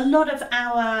 Because a lot of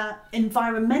our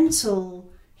environmental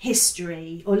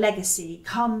history or legacy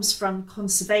comes from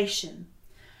conservation.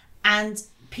 And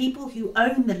people who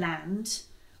own the land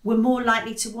were more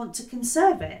likely to want to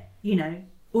conserve it, you know,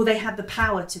 or they had the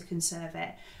power to conserve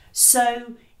it.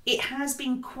 So it has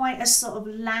been quite a sort of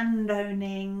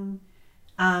landowning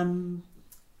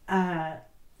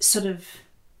sort of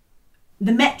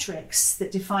the metrics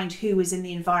that defined who was in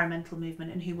the environmental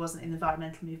movement and who wasn't in the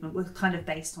environmental movement were kind of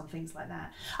based on things like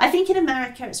that. I think in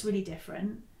America it's really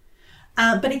different.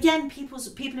 But again, people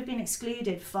have been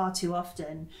excluded far too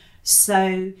often.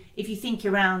 So if you think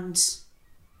around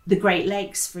the Great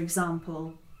Lakes, for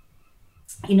example,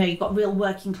 you know, you've got real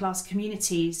working class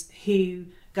communities who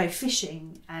go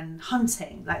fishing and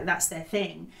hunting, like that's their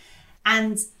thing.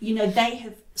 And, you know, they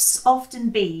have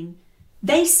often been,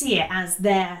 they see it as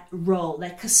their role,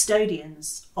 they're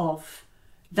custodians of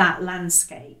that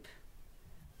landscape.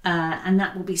 And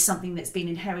that will be something that's been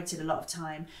inherited a lot of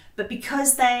time. But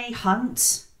because they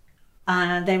hunt,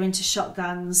 they're into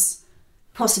shotguns,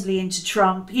 possibly into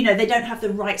Trump, you know, they don't have the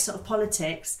right sort of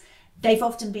politics. They've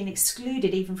often been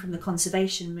excluded even from the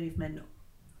conservation movement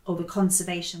or the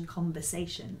conservation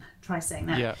conversation. Try saying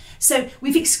that. Yeah. So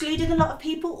we've excluded a lot of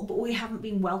people, but we haven't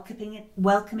been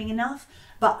welcoming enough.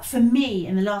 But for me,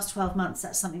 in the last 12 months,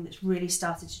 that's something that's really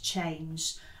started to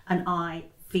change. And I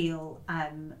feel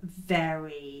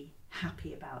very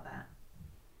happy about that.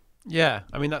 Yeah,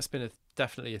 I mean, that's been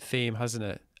definitely a theme, hasn't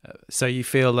it? So you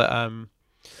feel that,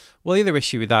 well, the other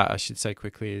issue with that, I should say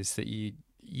quickly, is that you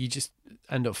just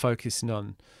end up focusing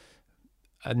on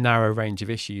a narrow range of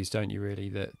issues, don't you, really,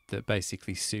 that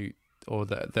basically suit, or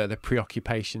the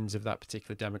preoccupations of that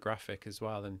particular demographic as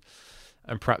well,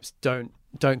 and perhaps don't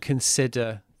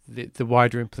consider the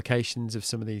wider implications of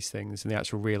some of these things and the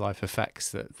actual real life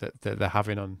effects that they're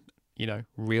having on, you know,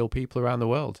 real people around the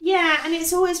world. Yeah, and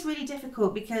it's always really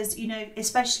difficult because, you know,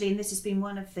 especially, and this has been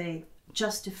one of the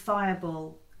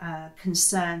justifiable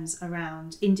concerns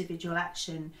around individual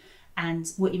action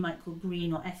and what you might call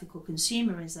green or ethical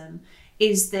consumerism,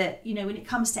 is that, you know, when it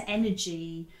comes to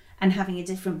energy and having a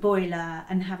different boiler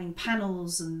and having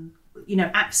panels and, you know,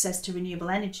 access to renewable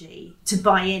energy to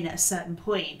buy in at a certain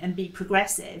point and be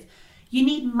progressive, you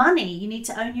need money, you need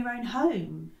to own your own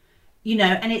home, you know,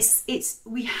 and it's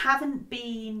we haven't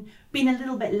been a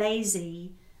little bit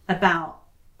lazy about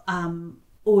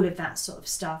all of that sort of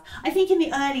stuff. I think in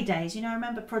the early days, you know, I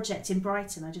remember a project in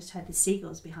Brighton, I just heard the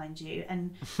seagulls behind you,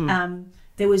 and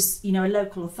there was, you know, a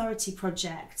local authority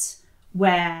project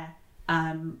where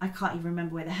I can't even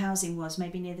remember where the housing was,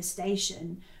 maybe near the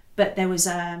station, but there was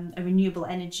a renewable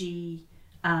energy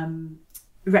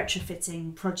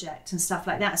retrofitting project and stuff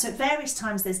like that. So at various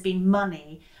times there's been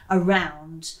money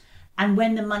around, and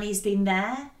when the money's been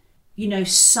there, you know,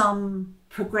 some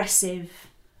progressive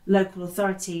local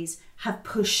authorities have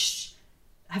pushed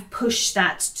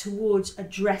that towards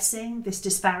addressing this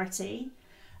disparity.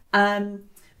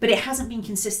 But it hasn't been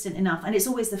consistent enough, and it's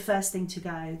always the first thing to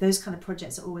go. Those kind of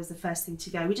projects are always the first thing to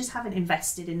go. We just haven't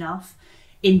invested enough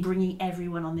in bringing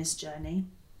everyone on this journey.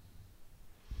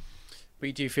 But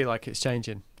you do feel like it's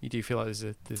changing. You do feel like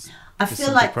there's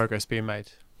some like progress being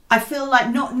made. I feel like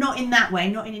not in that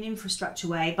way, not in an infrastructure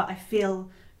way, but I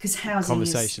feel because housing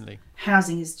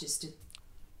is just a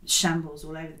shambles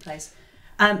all over the place.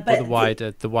 But the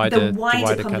wider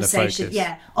conversation, kind of focus.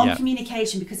 Yeah, on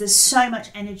communication, because there's so much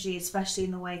energy, especially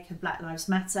in the wake of Black Lives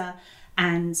Matter,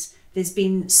 and there's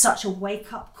been such a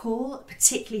wake-up call,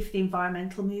 particularly for the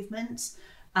environmental movement,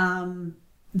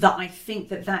 that I think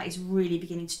that is really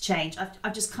beginning to change.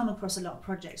 I've just come across a lot of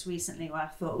projects recently where I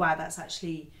thought, wow, that's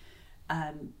actually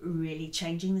really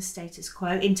changing the status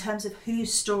quo in terms of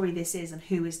whose story this is and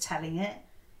who is telling it.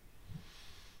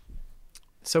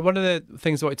 So one of the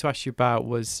things I wanted to ask you about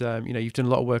was, you know, you've done a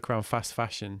lot of work around fast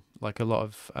fashion, like a lot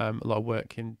of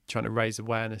work in trying to raise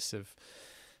awareness of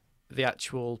the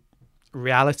actual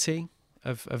reality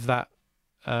of that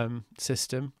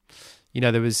system. You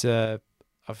know, there was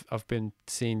I've been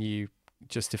seeing you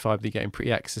justifiably getting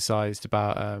pretty exercised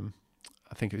about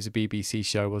I think it was a BBC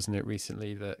show, wasn't it,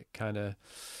 recently, that kind of,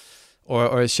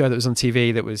 or a show that was on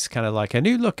TV that was kind of like a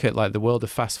new look at like the world of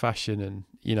fast fashion, and,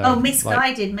 you know. Oh,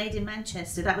 Misguided, Made in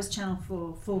Manchester. That was Channel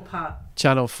 4 part.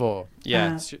 Channel 4,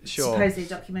 yeah, sure. Supposedly a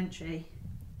documentary.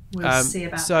 We'll see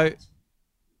about that.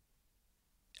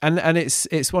 And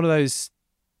it's one of those,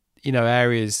 you know,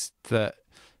 areas that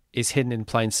is hidden in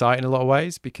plain sight in a lot of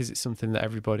ways, because it's something that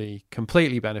everybody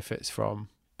completely benefits from,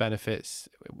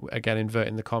 again,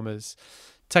 inverting the commas,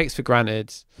 takes for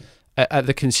granted at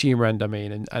the consumer end, I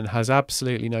mean, and has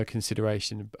absolutely no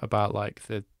consideration about like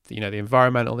the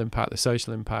environmental impact, the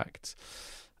social impact.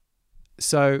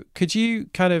 So could you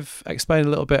kind of explain a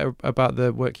little bit about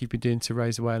the work you've been doing to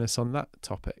raise awareness on that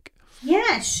topic?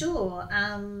 Yeah, sure.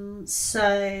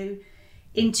 So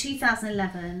in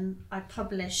 2011, I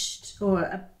published,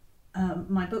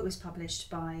 my book was published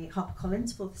by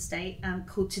HarperCollins, Fourth Estate,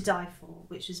 called To Die For,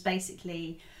 which was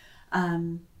basically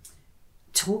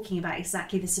talking about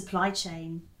exactly the supply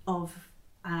chain of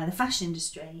the fashion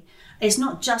industry. It's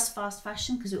not just fast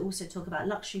fashion, because we also talk about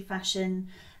luxury fashion,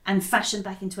 and fashion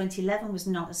back in 2011 was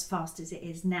not as fast as it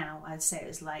is now. I'd say it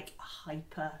was like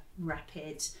hyper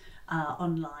rapid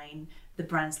online. The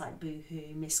brands like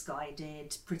Boohoo,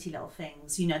 Missguided, Pretty Little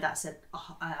Things, that's a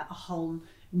whole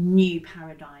new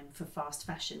paradigm for fast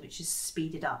fashion, which is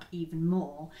speeded up even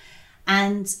more.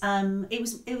 And there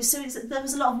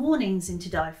was a lot of warnings in To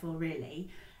Die For, really,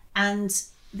 and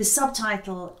the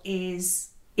subtitle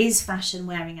is fashion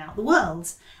wearing out the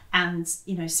world? And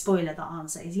spoiler, the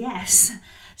answer is yes.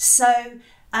 So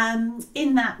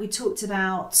in that we talked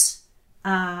about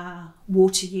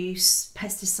water use,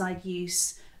 pesticide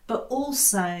use, but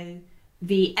also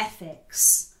the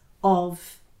ethics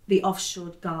of the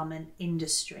offshore garment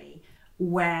industry,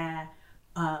 where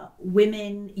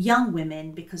young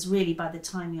women, because really by the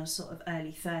time you're sort of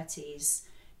early 30s,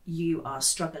 you are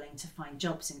struggling to find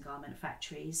jobs in garment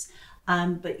factories.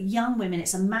 But young women,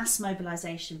 it's a mass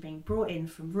mobilisation being brought in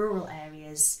from rural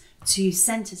areas to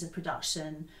centres of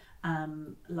production,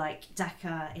 like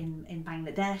Dhaka in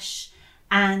Bangladesh,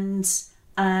 and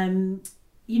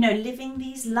living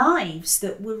these lives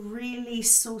that were really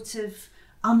sort of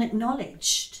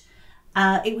unacknowledged.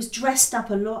 It was dressed up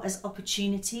a lot as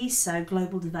opportunity, so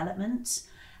global development.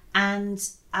 And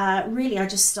really, I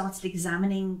just started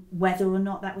examining whether or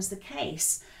not that was the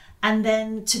case. And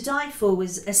then To Die For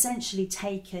was essentially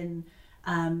taken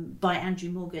by Andrew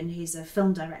Morgan, who's a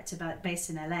film director based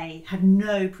in LA, had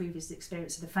no previous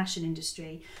experience of the fashion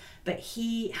industry, but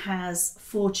he has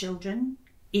 4 children,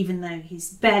 even though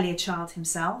he's barely a child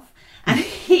himself. And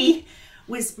he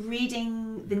was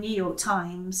reading the New York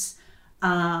Times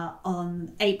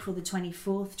on April the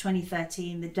 24th,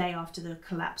 2013, the day after the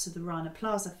collapse of the Rana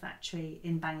Plaza factory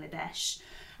in Bangladesh.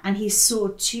 And he saw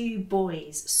 2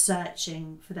 boys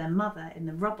searching for their mother in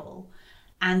the rubble.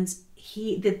 And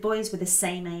the boys were the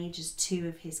same age as 2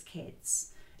 of his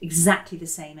kids, exactly the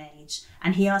same age.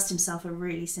 And he asked himself a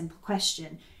really simple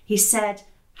question. He said,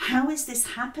 how is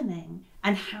this happening?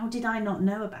 And how did I not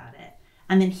know about it?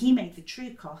 And then he made The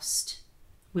True Cost,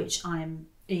 which I'm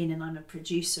in and I'm a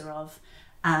producer of.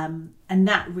 And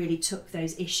that really took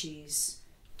those issues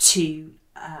to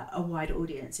a wider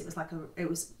audience. It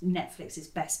was Netflix's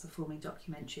best performing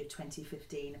documentary of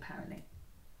 2015, apparently.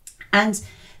 And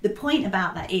the point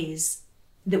about that is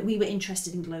that we were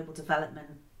interested in global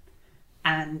development.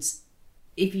 And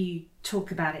if you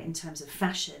talk about it in terms of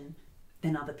fashion,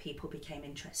 then other people became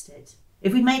interested.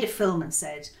 If we made a film and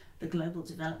said the global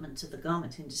development of the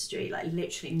garment industry, like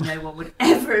literally no one would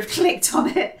ever have clicked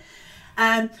on it.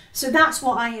 So that's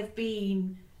what I have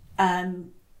been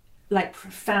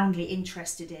profoundly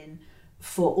interested in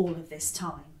for all of this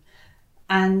time.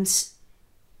 And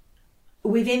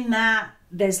within that,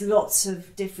 there's lots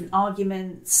of different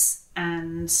arguments,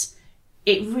 and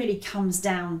it really comes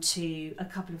down to a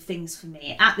couple of things for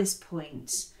me. At this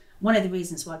point, one of the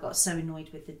reasons why I got so annoyed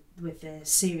with the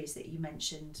series that you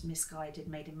mentioned, Missguided,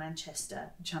 Made in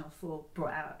Manchester, Channel 4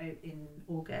 brought out in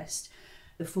August,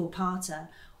 the 4-parter,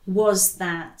 was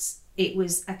that it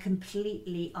was a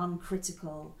completely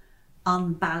uncritical,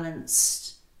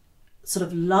 unbalanced sort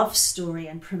of love story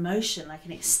and promotion, like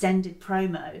an extended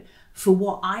promo for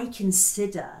what I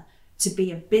consider to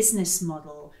be a business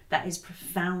model that is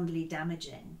profoundly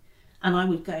damaging. And I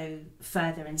would go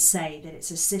further and say that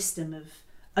it's a system of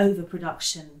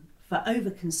overproduction for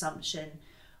overconsumption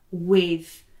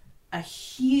with a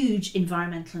huge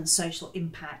environmental and social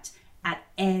impact at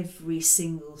every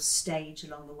single stage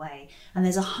along the way. And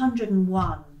there's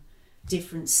 101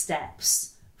 different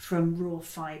steps from raw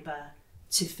fibre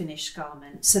to finished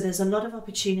garment. So there's a lot of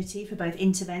opportunity for both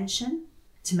intervention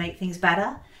to make things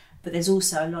better, but there's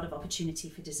also a lot of opportunity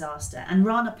for disaster. And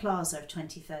Rana Plaza of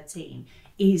 2013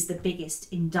 is the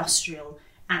biggest industrial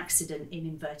accident, in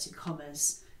inverted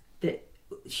commas, that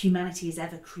humanity has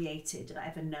ever created or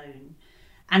ever known.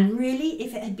 And really,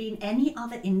 if it had been any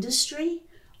other industry,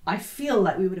 I feel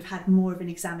like we would have had more of an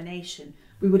examination.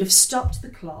 We would have stopped the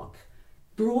clock,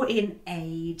 brought in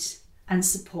aid and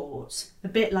support, a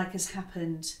bit like has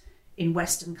happened in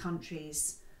Western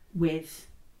countries with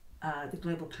the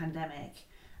global pandemic,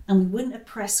 and we wouldn't have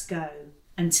pressed go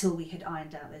until we had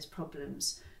ironed out those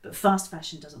problems. But fast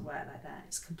fashion doesn't work like that.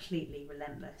 It's completely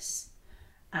relentless.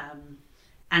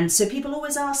 And so people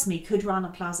always ask me, could Rana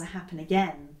Plaza happen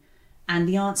again? And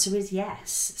the answer is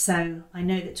yes. So I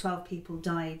know that 12 people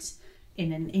died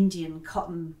in an Indian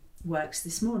cotton works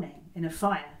this morning in a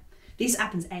fire. This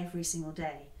happens every single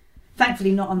day.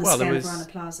 Thankfully not on the scale of Rana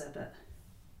Plaza, but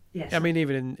yes. I mean,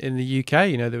 even in the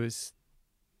UK, there was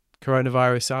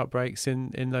coronavirus outbreaks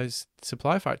in those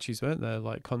supply factories, weren't there?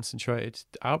 Like concentrated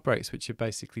outbreaks, which are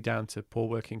basically down to poor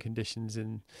working conditions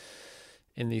in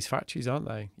these factories, aren't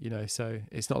they? So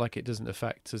it's not like it doesn't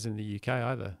affect us in the UK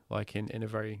either, like in a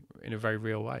very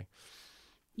real way.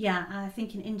 Yeah, I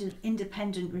think an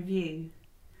independent review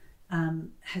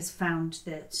has found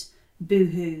that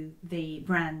Boohoo, the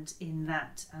brand in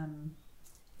that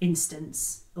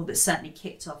instance, or that certainly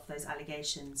kicked off those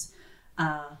allegations,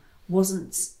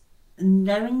 wasn't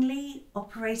knowingly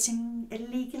operating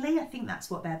illegally. I think that's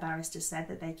what their barrister said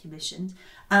that they commissioned,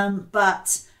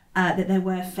 but that there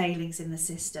were failings in the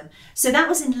system. So that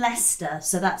was in Leicester.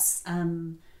 So that's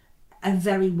a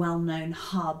very well-known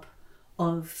hub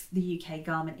of the UK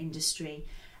garment industry.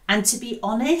 And to be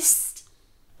honest,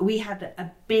 we had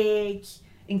a big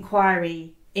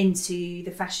inquiry into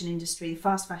the fashion industry, the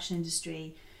fast fashion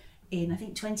industry, in I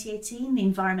think 2018. The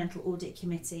Environmental Audit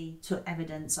Committee took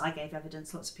evidence. I gave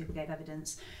evidence, lots of people gave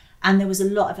evidence, and there was a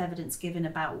lot of evidence given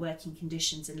about working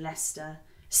conditions in Leicester,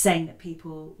 saying that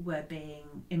people were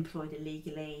being employed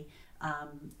illegally,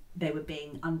 they were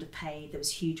being underpaid, there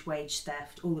was huge wage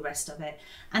theft, all the rest of it,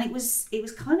 and it was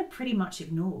kind of pretty much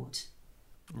ignored,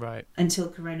 right, until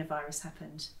coronavirus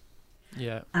happened.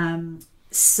 Yeah.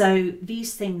 So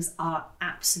these things are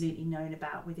absolutely known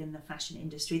about within the fashion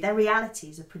industry. They're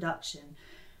realities of production,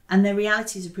 and they're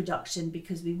realities of production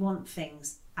because we want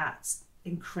things at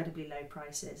incredibly low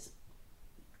prices.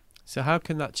 So how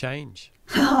can that change?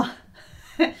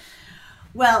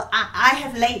 Well, I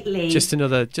have lately... Just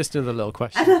another little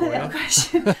question. Another little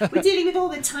question. We're dealing with all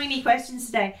the tiny questions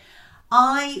today.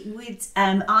 I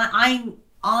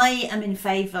am in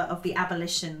favour of the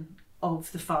abolition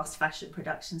of the fast fashion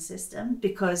production system,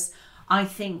 because I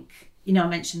think, I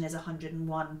mentioned there's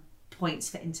 101 points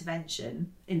for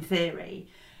intervention in theory.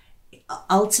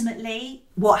 Ultimately,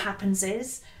 what happens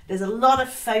is there's a lot of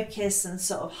focus and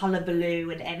sort of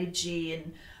hullabaloo and energy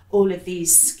and all of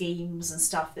these schemes and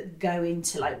stuff that go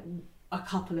into like a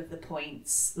couple of the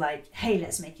points, like, hey,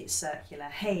 let's make it circular.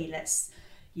 Hey, let's,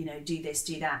 do this,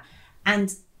 do that.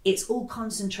 And it's all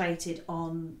concentrated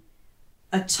on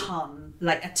a ton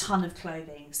of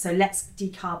clothing. So let's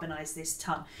decarbonize this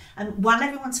ton. And while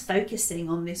everyone's focusing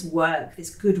on this work,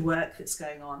 this good work that's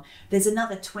going on, there's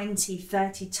another 20,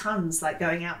 30 tons like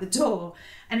going out the door.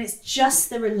 And it's just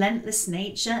the relentless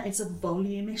nature. It's a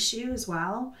volume issue as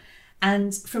well.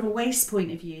 And from a waste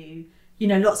point of view,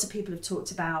 lots of people have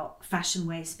talked about fashion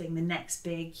waste being the next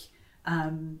big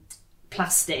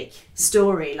plastic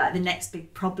story, like the next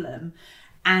big problem.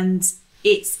 And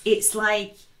it's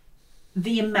like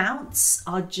the amounts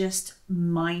are just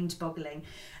mind-boggling.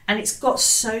 And it's got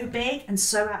so big and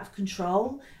so out of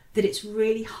control that it's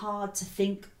really hard to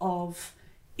think of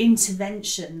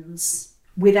interventions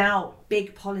without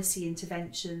big policy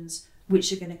interventions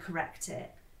which are going to correct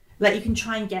it. Like, you can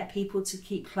try and get people to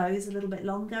keep clothes a little bit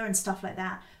longer and stuff like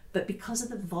that, but because of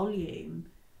the volume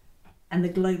and the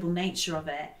global nature of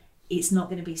it, it's not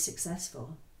going to be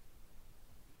successful.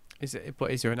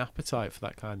 But is there an appetite for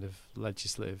that kind of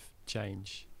legislative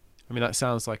change? I mean, that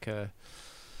sounds like a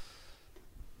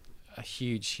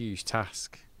huge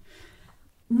task.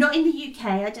 Not in the UK,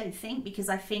 I don't think, because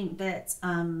I think that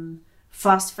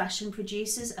fast fashion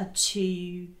producers are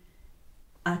too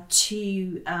they're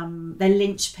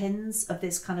linchpins of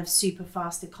this kind of super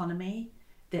fast economy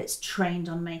that's trained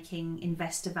on making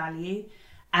investor value,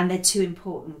 and they're too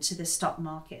important to the stock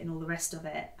market and all the rest of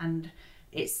it, and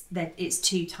it's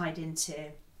too tied into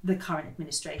the current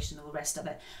administration and all the rest of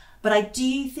it. But I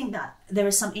do think that there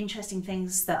are some interesting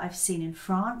things that I've seen in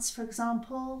France, for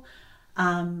example,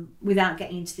 without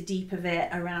getting into the deep of it,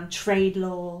 around trade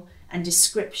law and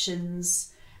descriptions.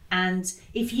 And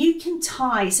if you can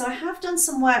tie, so I have done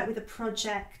some work with a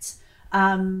project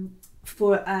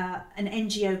for an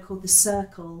NGO called The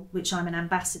Circle, which I'm an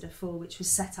ambassador for, which was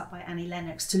set up by Annie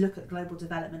Lennox to look at global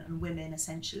development and women,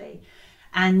 essentially.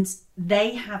 And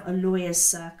they have a lawyers'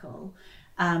 circle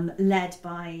led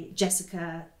by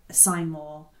Jessica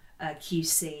Seymour,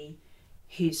 QC,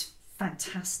 who's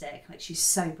fantastic. Like, she's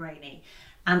so brainy.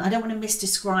 And I don't want to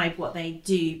misdescribe what they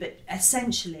do, but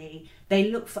essentially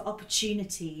they look for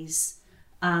opportunities,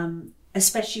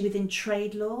 especially within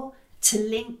trade law, to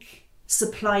link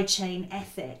supply chain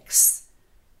ethics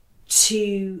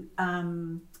to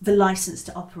the license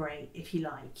to operate, if you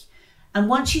like. And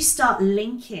once you start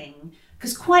linking,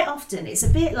 because quite often it's a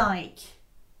bit like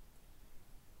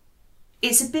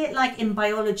in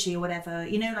biology or whatever,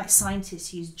 like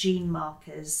scientists use gene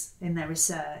markers in their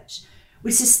research.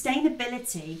 With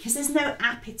sustainability, because there's no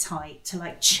appetite to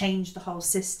like change the whole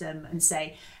system and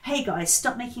say, hey guys,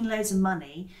 stop making loads of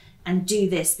money and do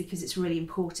this because it's really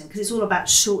important, because it's all about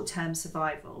short-term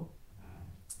survival.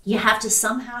 You have to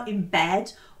somehow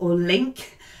embed or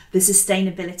link the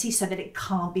sustainability so that it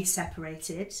can't be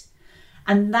separated.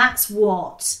 And that's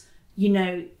what,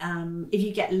 if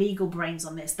you get legal brains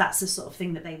on this, that's the sort of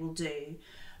thing that they will do.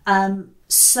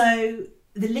 So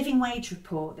the Living Wage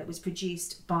report that was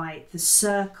produced by The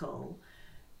Circle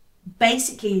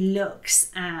basically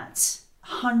looks at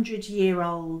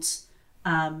 100-year-old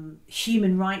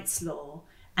human rights law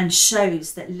and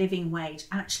shows that living wage,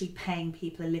 actually paying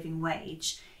people a living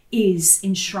wage, is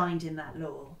enshrined in that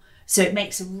law. So it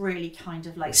makes a really kind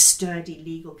of like sturdy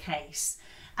legal case.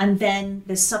 And then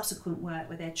there's subsequent work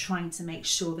where they're trying to make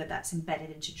sure that that's embedded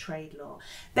into trade law.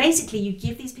 Basically, you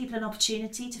give these people an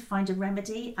opportunity to find a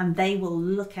remedy, and they will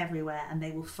look everywhere and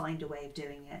they will find a way of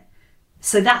doing it.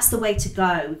 So that's the way to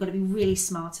go. We've got to be really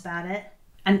smart about it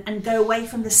and go away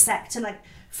from the sector. Like,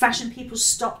 fashion people,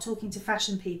 stop talking to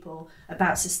fashion people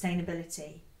about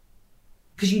sustainability,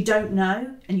 because you don't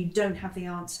know and you don't have the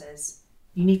answers.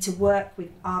 You need to work with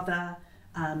other,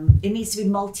 it needs to be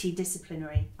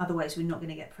multidisciplinary, otherwise we're not going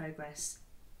to get progress.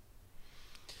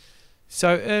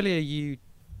 So earlier you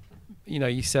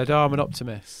said, I'm an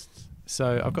optimist.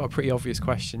 So I've got a pretty obvious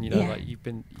question, like you've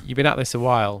been at this a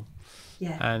while.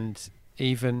 Yeah. And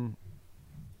even,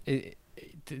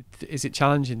 is it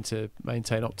challenging to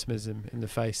maintain optimism in the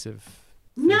face of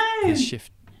this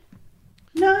shift?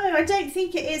 No, I don't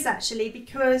think it is actually,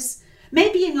 because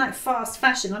maybe in like fast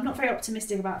fashion, I'm not very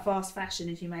optimistic about fast fashion,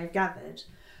 as you may have gathered.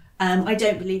 I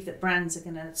don't believe that brands are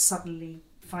going to suddenly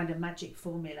find a magic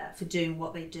formula for doing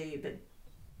what they do, but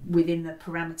within the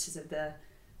parameters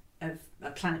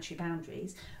of planetary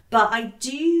boundaries. But I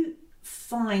do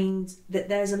find that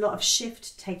there's a lot of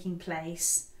shift taking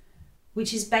place,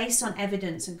 which is based on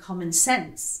evidence and common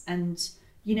sense. And,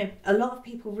 a lot of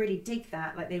people really dig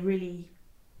that, like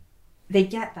they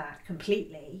get that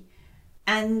completely.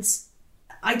 And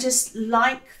I just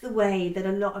like the way that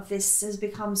a lot of this has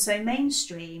become so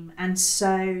mainstream and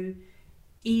so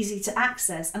easy to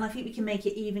access. And I think we can make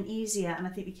it even easier, and I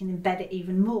think we can embed it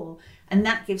even more. And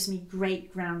that gives me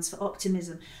great grounds for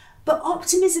optimism. But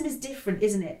optimism is different,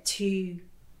 isn't it, to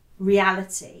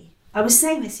reality? I was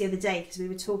saying this the other day because we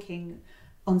were talking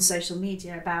on social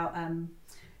media about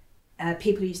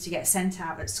people who used to get sent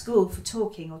out at school for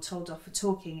talking or told off for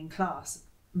talking in class,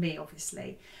 me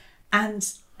obviously. And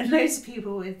loads of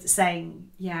people were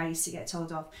saying, I used to get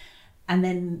told off. And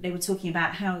then they were talking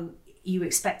about how you were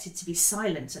expected to be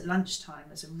silent at lunchtime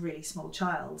as a really small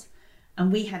child.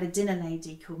 And we had a dinner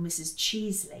lady called Mrs.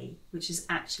 Cheesley, which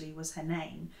was her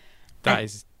name. That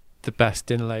is the best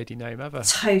dinner lady name ever.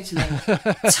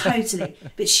 Totally.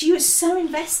 But she was so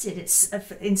invested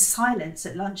in silence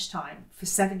at lunchtime for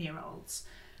 7-year-olds.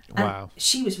 Wow.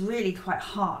 She was really quite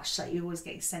harsh, like you're always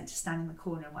getting sent to stand in the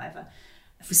corner and whatever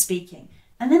for speaking.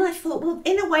 And then I thought, well,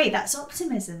 in a way, that's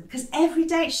optimism, because every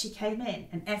day she came in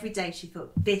and every day she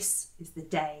thought, this is the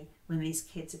day when these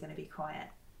kids are going to be quiet.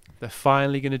 They're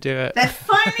finally going to do it. And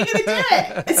so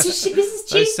Mrs.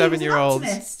 Cheesley was an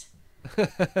optimist.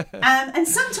 And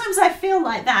sometimes I feel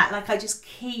like that, like I just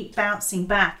keep bouncing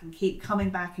back and keep coming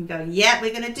back and going,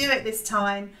 we're going to do it this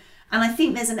time. And I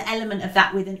think there's an element of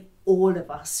that within all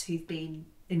of us who've been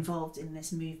involved in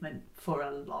this movement for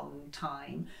a long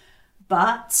time.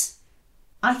 But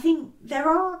I think there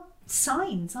are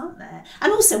signs, aren't there?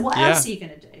 And also, what else are you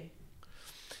going to do?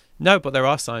 No, but there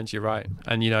are signs, you're right.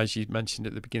 And, as you mentioned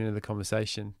at the beginning of the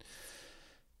conversation,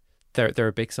 there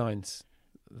are big signs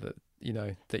that,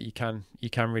 that you can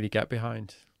really get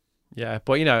behind. Yeah,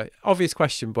 but, obvious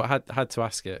question, but had to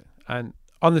ask it. And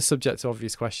on the subject of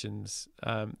obvious questions,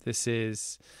 this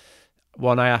is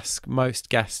one I ask most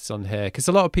guests on here, because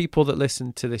a lot of people that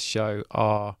listen to this show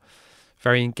are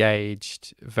very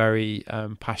engaged, very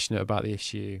passionate about the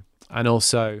issue, and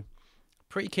also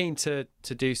pretty keen to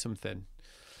do something.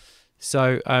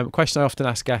 So, question I often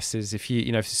ask guests is, if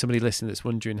if there's somebody listening that's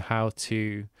wondering how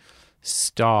to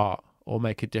start or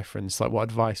make a difference, like what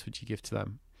advice would you give to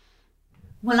them?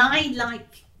 Well, I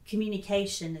like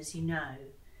communication, as you know,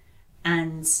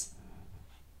 and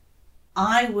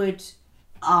I would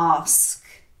ask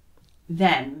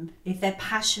them if they're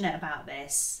passionate about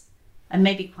this and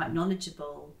maybe quite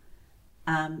knowledgeable,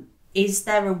 is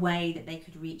there a way that they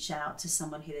could reach out to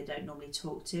someone who they don't normally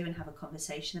talk to and have a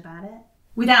conversation about it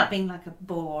without being like a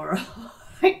bore or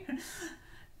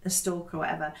a stalker or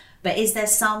whatever? But is there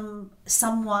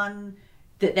someone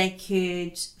that they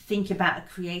could think about a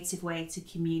creative way to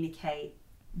communicate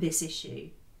this issue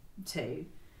to?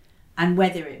 And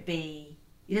whether it be,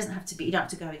 you don't have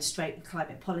to go in straight with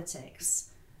climate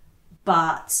politics,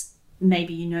 but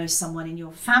maybe someone in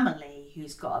your family somebody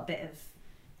who's got a bit of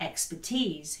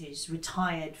expertise, who's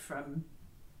retired from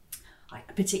like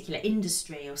a particular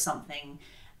industry or something,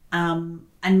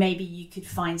 and maybe you could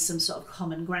find some sort of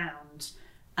common ground.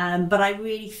 But I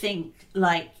really think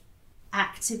like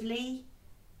actively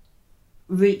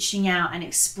reaching out and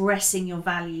expressing your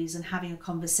values and having a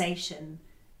conversation,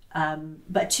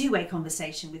 but a two-way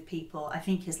conversation with people, I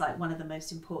think is like one of the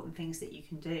most important things that you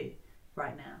can do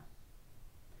right now.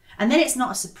 And then it's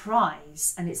not a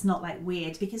surprise and it's not like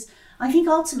weird, because I think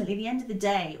ultimately at the end of the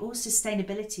day, all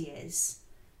sustainability is,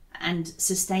 and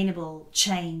sustainable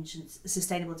change and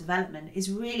sustainable development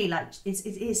is really like, it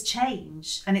is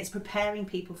change, and it's preparing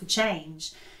people for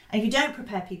change. And if you don't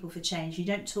prepare people for change, you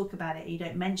don't talk about it, you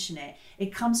don't mention it,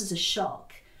 it comes as a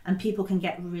shock and people can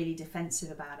get really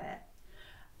defensive about it.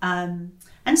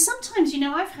 And sometimes,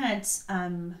 I've had,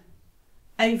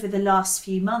 over the last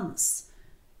few months,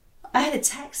 I had a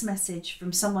text message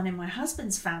from someone in my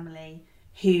husband's family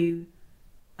who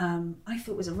I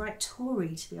thought was a right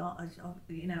Tory, to be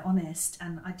honest.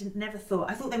 And I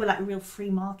thought they were like a real free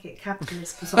market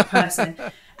capitalist sort of person.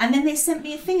 And then they sent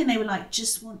me a thing and they were like,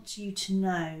 just want you to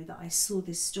know that I saw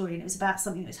this story. And it was about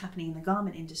something that was happening in the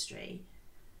garment industry.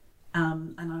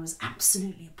 And I was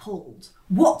absolutely appalled.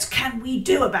 What can we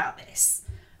do about this?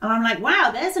 And I'm like,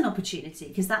 wow, there's an opportunity,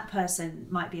 because that person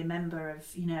might be a member of,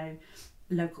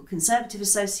 local conservative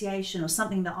association or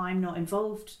something that I'm not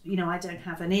involved, I don't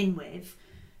have an in with.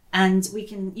 And we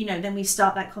can, then we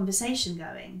start that conversation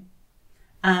going.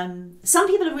 Some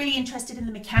people are really interested in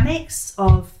the mechanics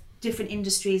of different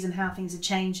industries and how things are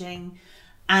changing.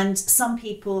 And some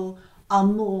people are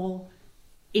more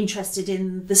interested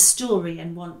in the story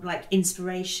and want like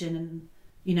inspiration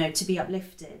and, to be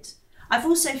uplifted. I've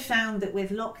also found that with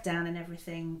lockdown and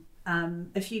everything,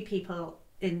 a few people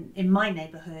in my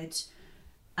neighbourhood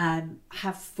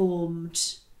have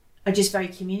formed, are just very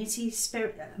community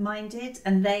spirit minded,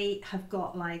 and they have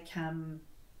got like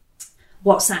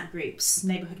WhatsApp groups,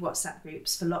 neighbourhood WhatsApp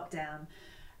groups for lockdown.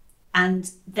 And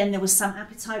then there was some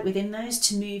appetite within those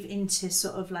to move into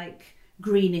sort of like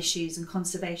green issues and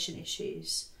conservation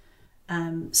issues.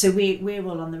 So we're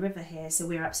all on the river here, so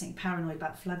we're absolutely paranoid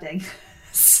about flooding.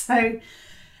 So,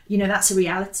 that's a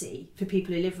reality for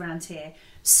people who live around here.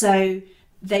 So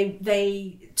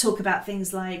they talk about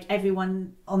things like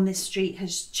everyone on this street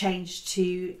has changed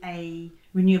to a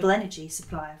renewable energy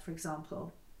supplier, for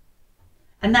example.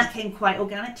 And that came quite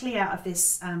organically out of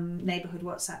this neighbourhood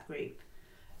WhatsApp group.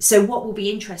 So what will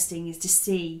be interesting is to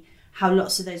see how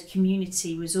lots of those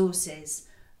community resources,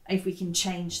 if we can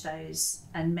change those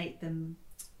and make them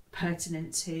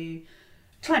pertinent to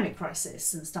climate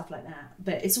crisis and stuff like that.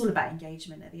 But it's all about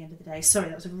engagement at the end of the day. Sorry,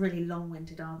 that was a really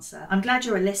long-winded answer. I'm glad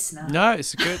you're a listener. No,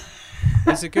 it's a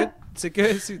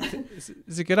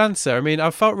good answer. I mean, I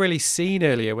felt really seen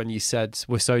earlier when you said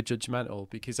we're so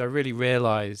judgmental, because I really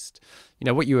realised,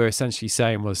 what you were essentially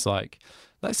saying was like,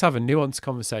 let's have a nuanced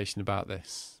conversation about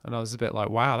this. And I was a bit like,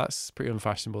 wow, that's pretty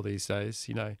unfashionable these days.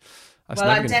 That's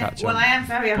never going to catch on. Well, I am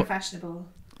very unfashionable.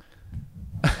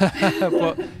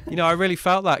 But I really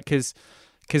felt that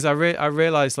because I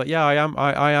realized like, yeah,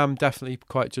 I am definitely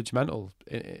quite judgmental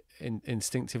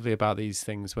instinctively about these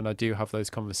things when I do have those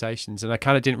conversations, and I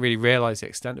kind of didn't really realize the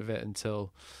extent of it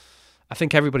until, I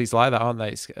think everybody's like that, aren't they?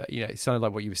 It's, it sounded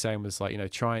like what you were saying was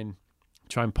like, try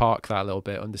and park that a little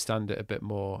bit, understand it a bit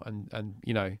more, and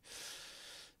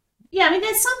Yeah, I mean,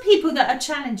 there's some people that are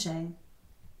challenging.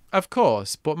 Of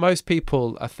course, but most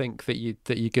people, I think that you're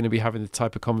going to be having the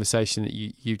type of conversation that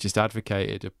you just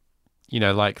advocated,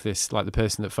 like this, like the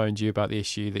person that phoned you about the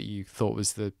issue that you thought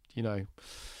was the,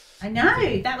 I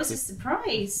know, that was a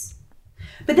surprise.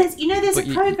 But there's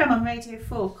a program on Radio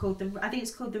 4 called I think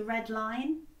it's called The Red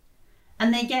Line,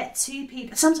 and they get two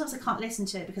people. Sometimes I can't listen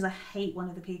to it because I hate one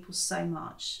of the people so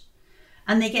much,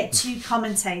 and they get two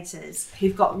commentators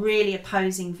who've got really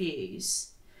opposing views.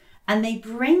 And they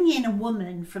bring in a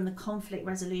woman from the Conflict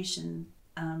Resolution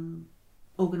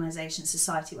Organisation,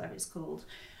 Society, whatever it's called.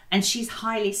 And she's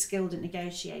highly skilled at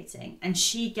negotiating. And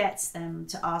she gets them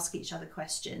to ask each other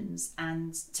questions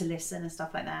and to listen and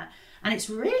stuff like that. And it's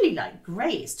really like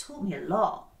great. It's taught me a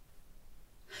lot.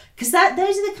 Because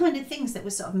those are the kind of things that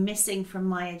were sort of missing from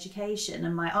my education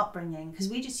and my upbringing. Because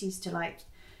we just used to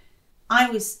I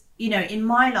was, in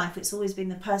my life, it's always been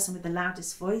the person with the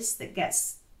loudest voice that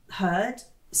gets heard.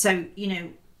 So,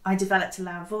 I developed a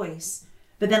loud voice,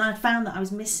 but then I found that I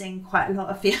was missing quite a lot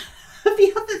of the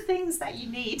other things that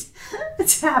you need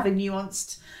to have a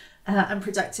nuanced and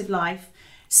productive life.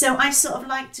 So I sort of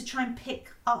like to try and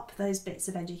pick up those bits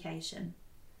of education.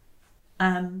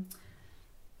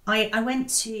 I went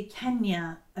to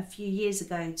Kenya a few years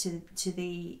ago to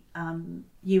the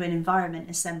UN Environment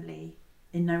Assembly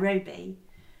in Nairobi,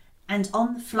 and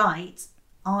on the flight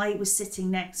I was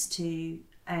sitting next to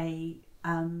a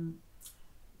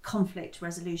conflict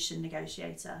resolution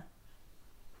negotiator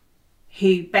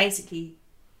who basically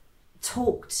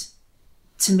talked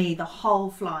to me the whole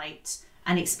flight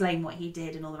and explained what he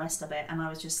did and all the rest of it, and I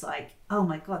was just like, oh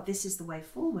my God, this is the way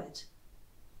forward.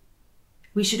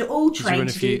 We should all train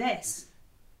to do this.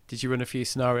 Did you run a few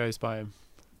scenarios by him?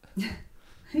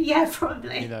 Yeah,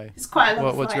 probably. It's quite a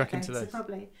lot. What do you reckon to this? So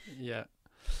probably. Yeah,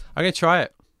 I'm gonna try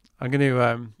it. I'm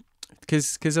gonna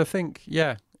because I think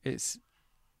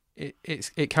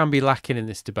it can be lacking in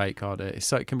this debate, can't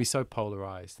it? It can be so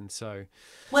polarized and so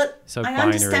I binary,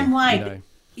 understand why.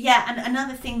 Yeah, and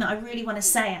another thing that I really want to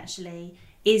say actually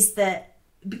is that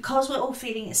because we're all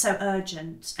feeling it so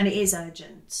urgent, and it is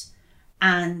urgent,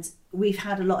 and we've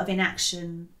had a lot of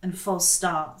inaction and false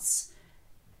starts,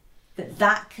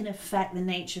 that can affect the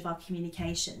nature of our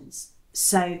communications.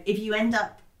 So if you end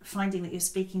up finding that you're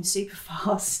speaking super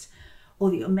fast,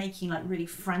 or that you're making like really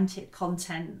frantic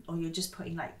content, or you're just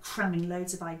putting like cramming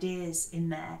loads of ideas in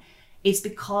there, it's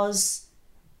because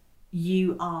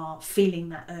you are feeling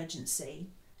that urgency.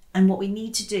 And what we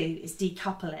need to do is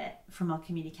decouple it from our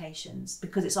communications,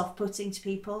 because it's off-putting to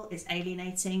people, it's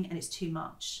alienating, and it's too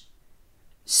much.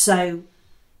 So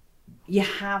you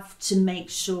have to make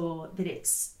sure that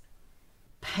it's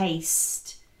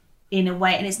paced in a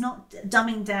way, and it's not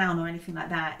dumbing down or anything like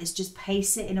that, it's just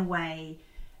pace it in a way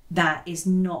that is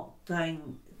not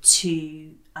going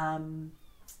to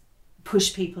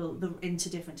push people into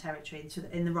different territory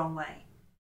in the wrong way.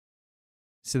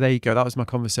 So there you go. That was my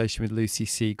conversation with Lucy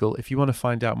Siegel. If you want to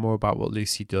find out more about what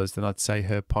Lucy does, then I'd say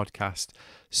her podcast,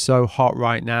 So Hot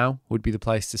Right Now, would be the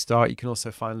place to start. You can also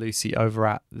find Lucy over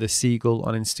at The Siegel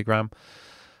on Instagram,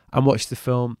 and watch the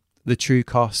film The True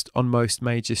Cost on most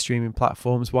major streaming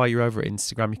platforms. While you're over at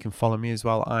Instagram, you can follow me as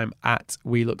well. I'm at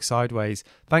We Look Sideways.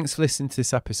 Thanks for listening to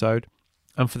this episode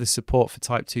and for the support for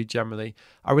Type 2 generally.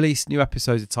 I release new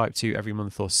episodes of Type 2 every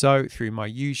month or so through my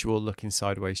usual Looking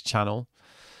Sideways channel,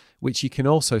 which you can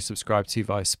also subscribe to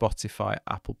via Spotify,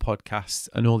 Apple Podcasts,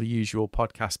 and all the usual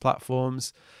podcast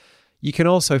platforms. You can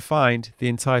also find the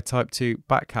entire Type 2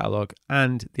 back catalogue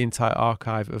and the entire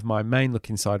archive of my main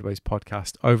Looking Sideways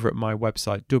podcast over at my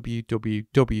website,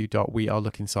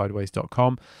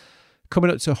 www.wearelooking.sideways.com.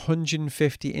 Coming up to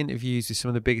 150 interviews with some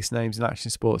of the biggest names in action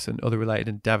sports and other related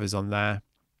endeavours on there.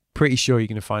 Pretty sure you're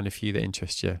going to find a few that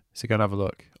interest you, so go and have a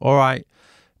look. All right,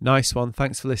 nice one.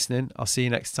 Thanks for listening. I'll see you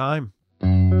next time.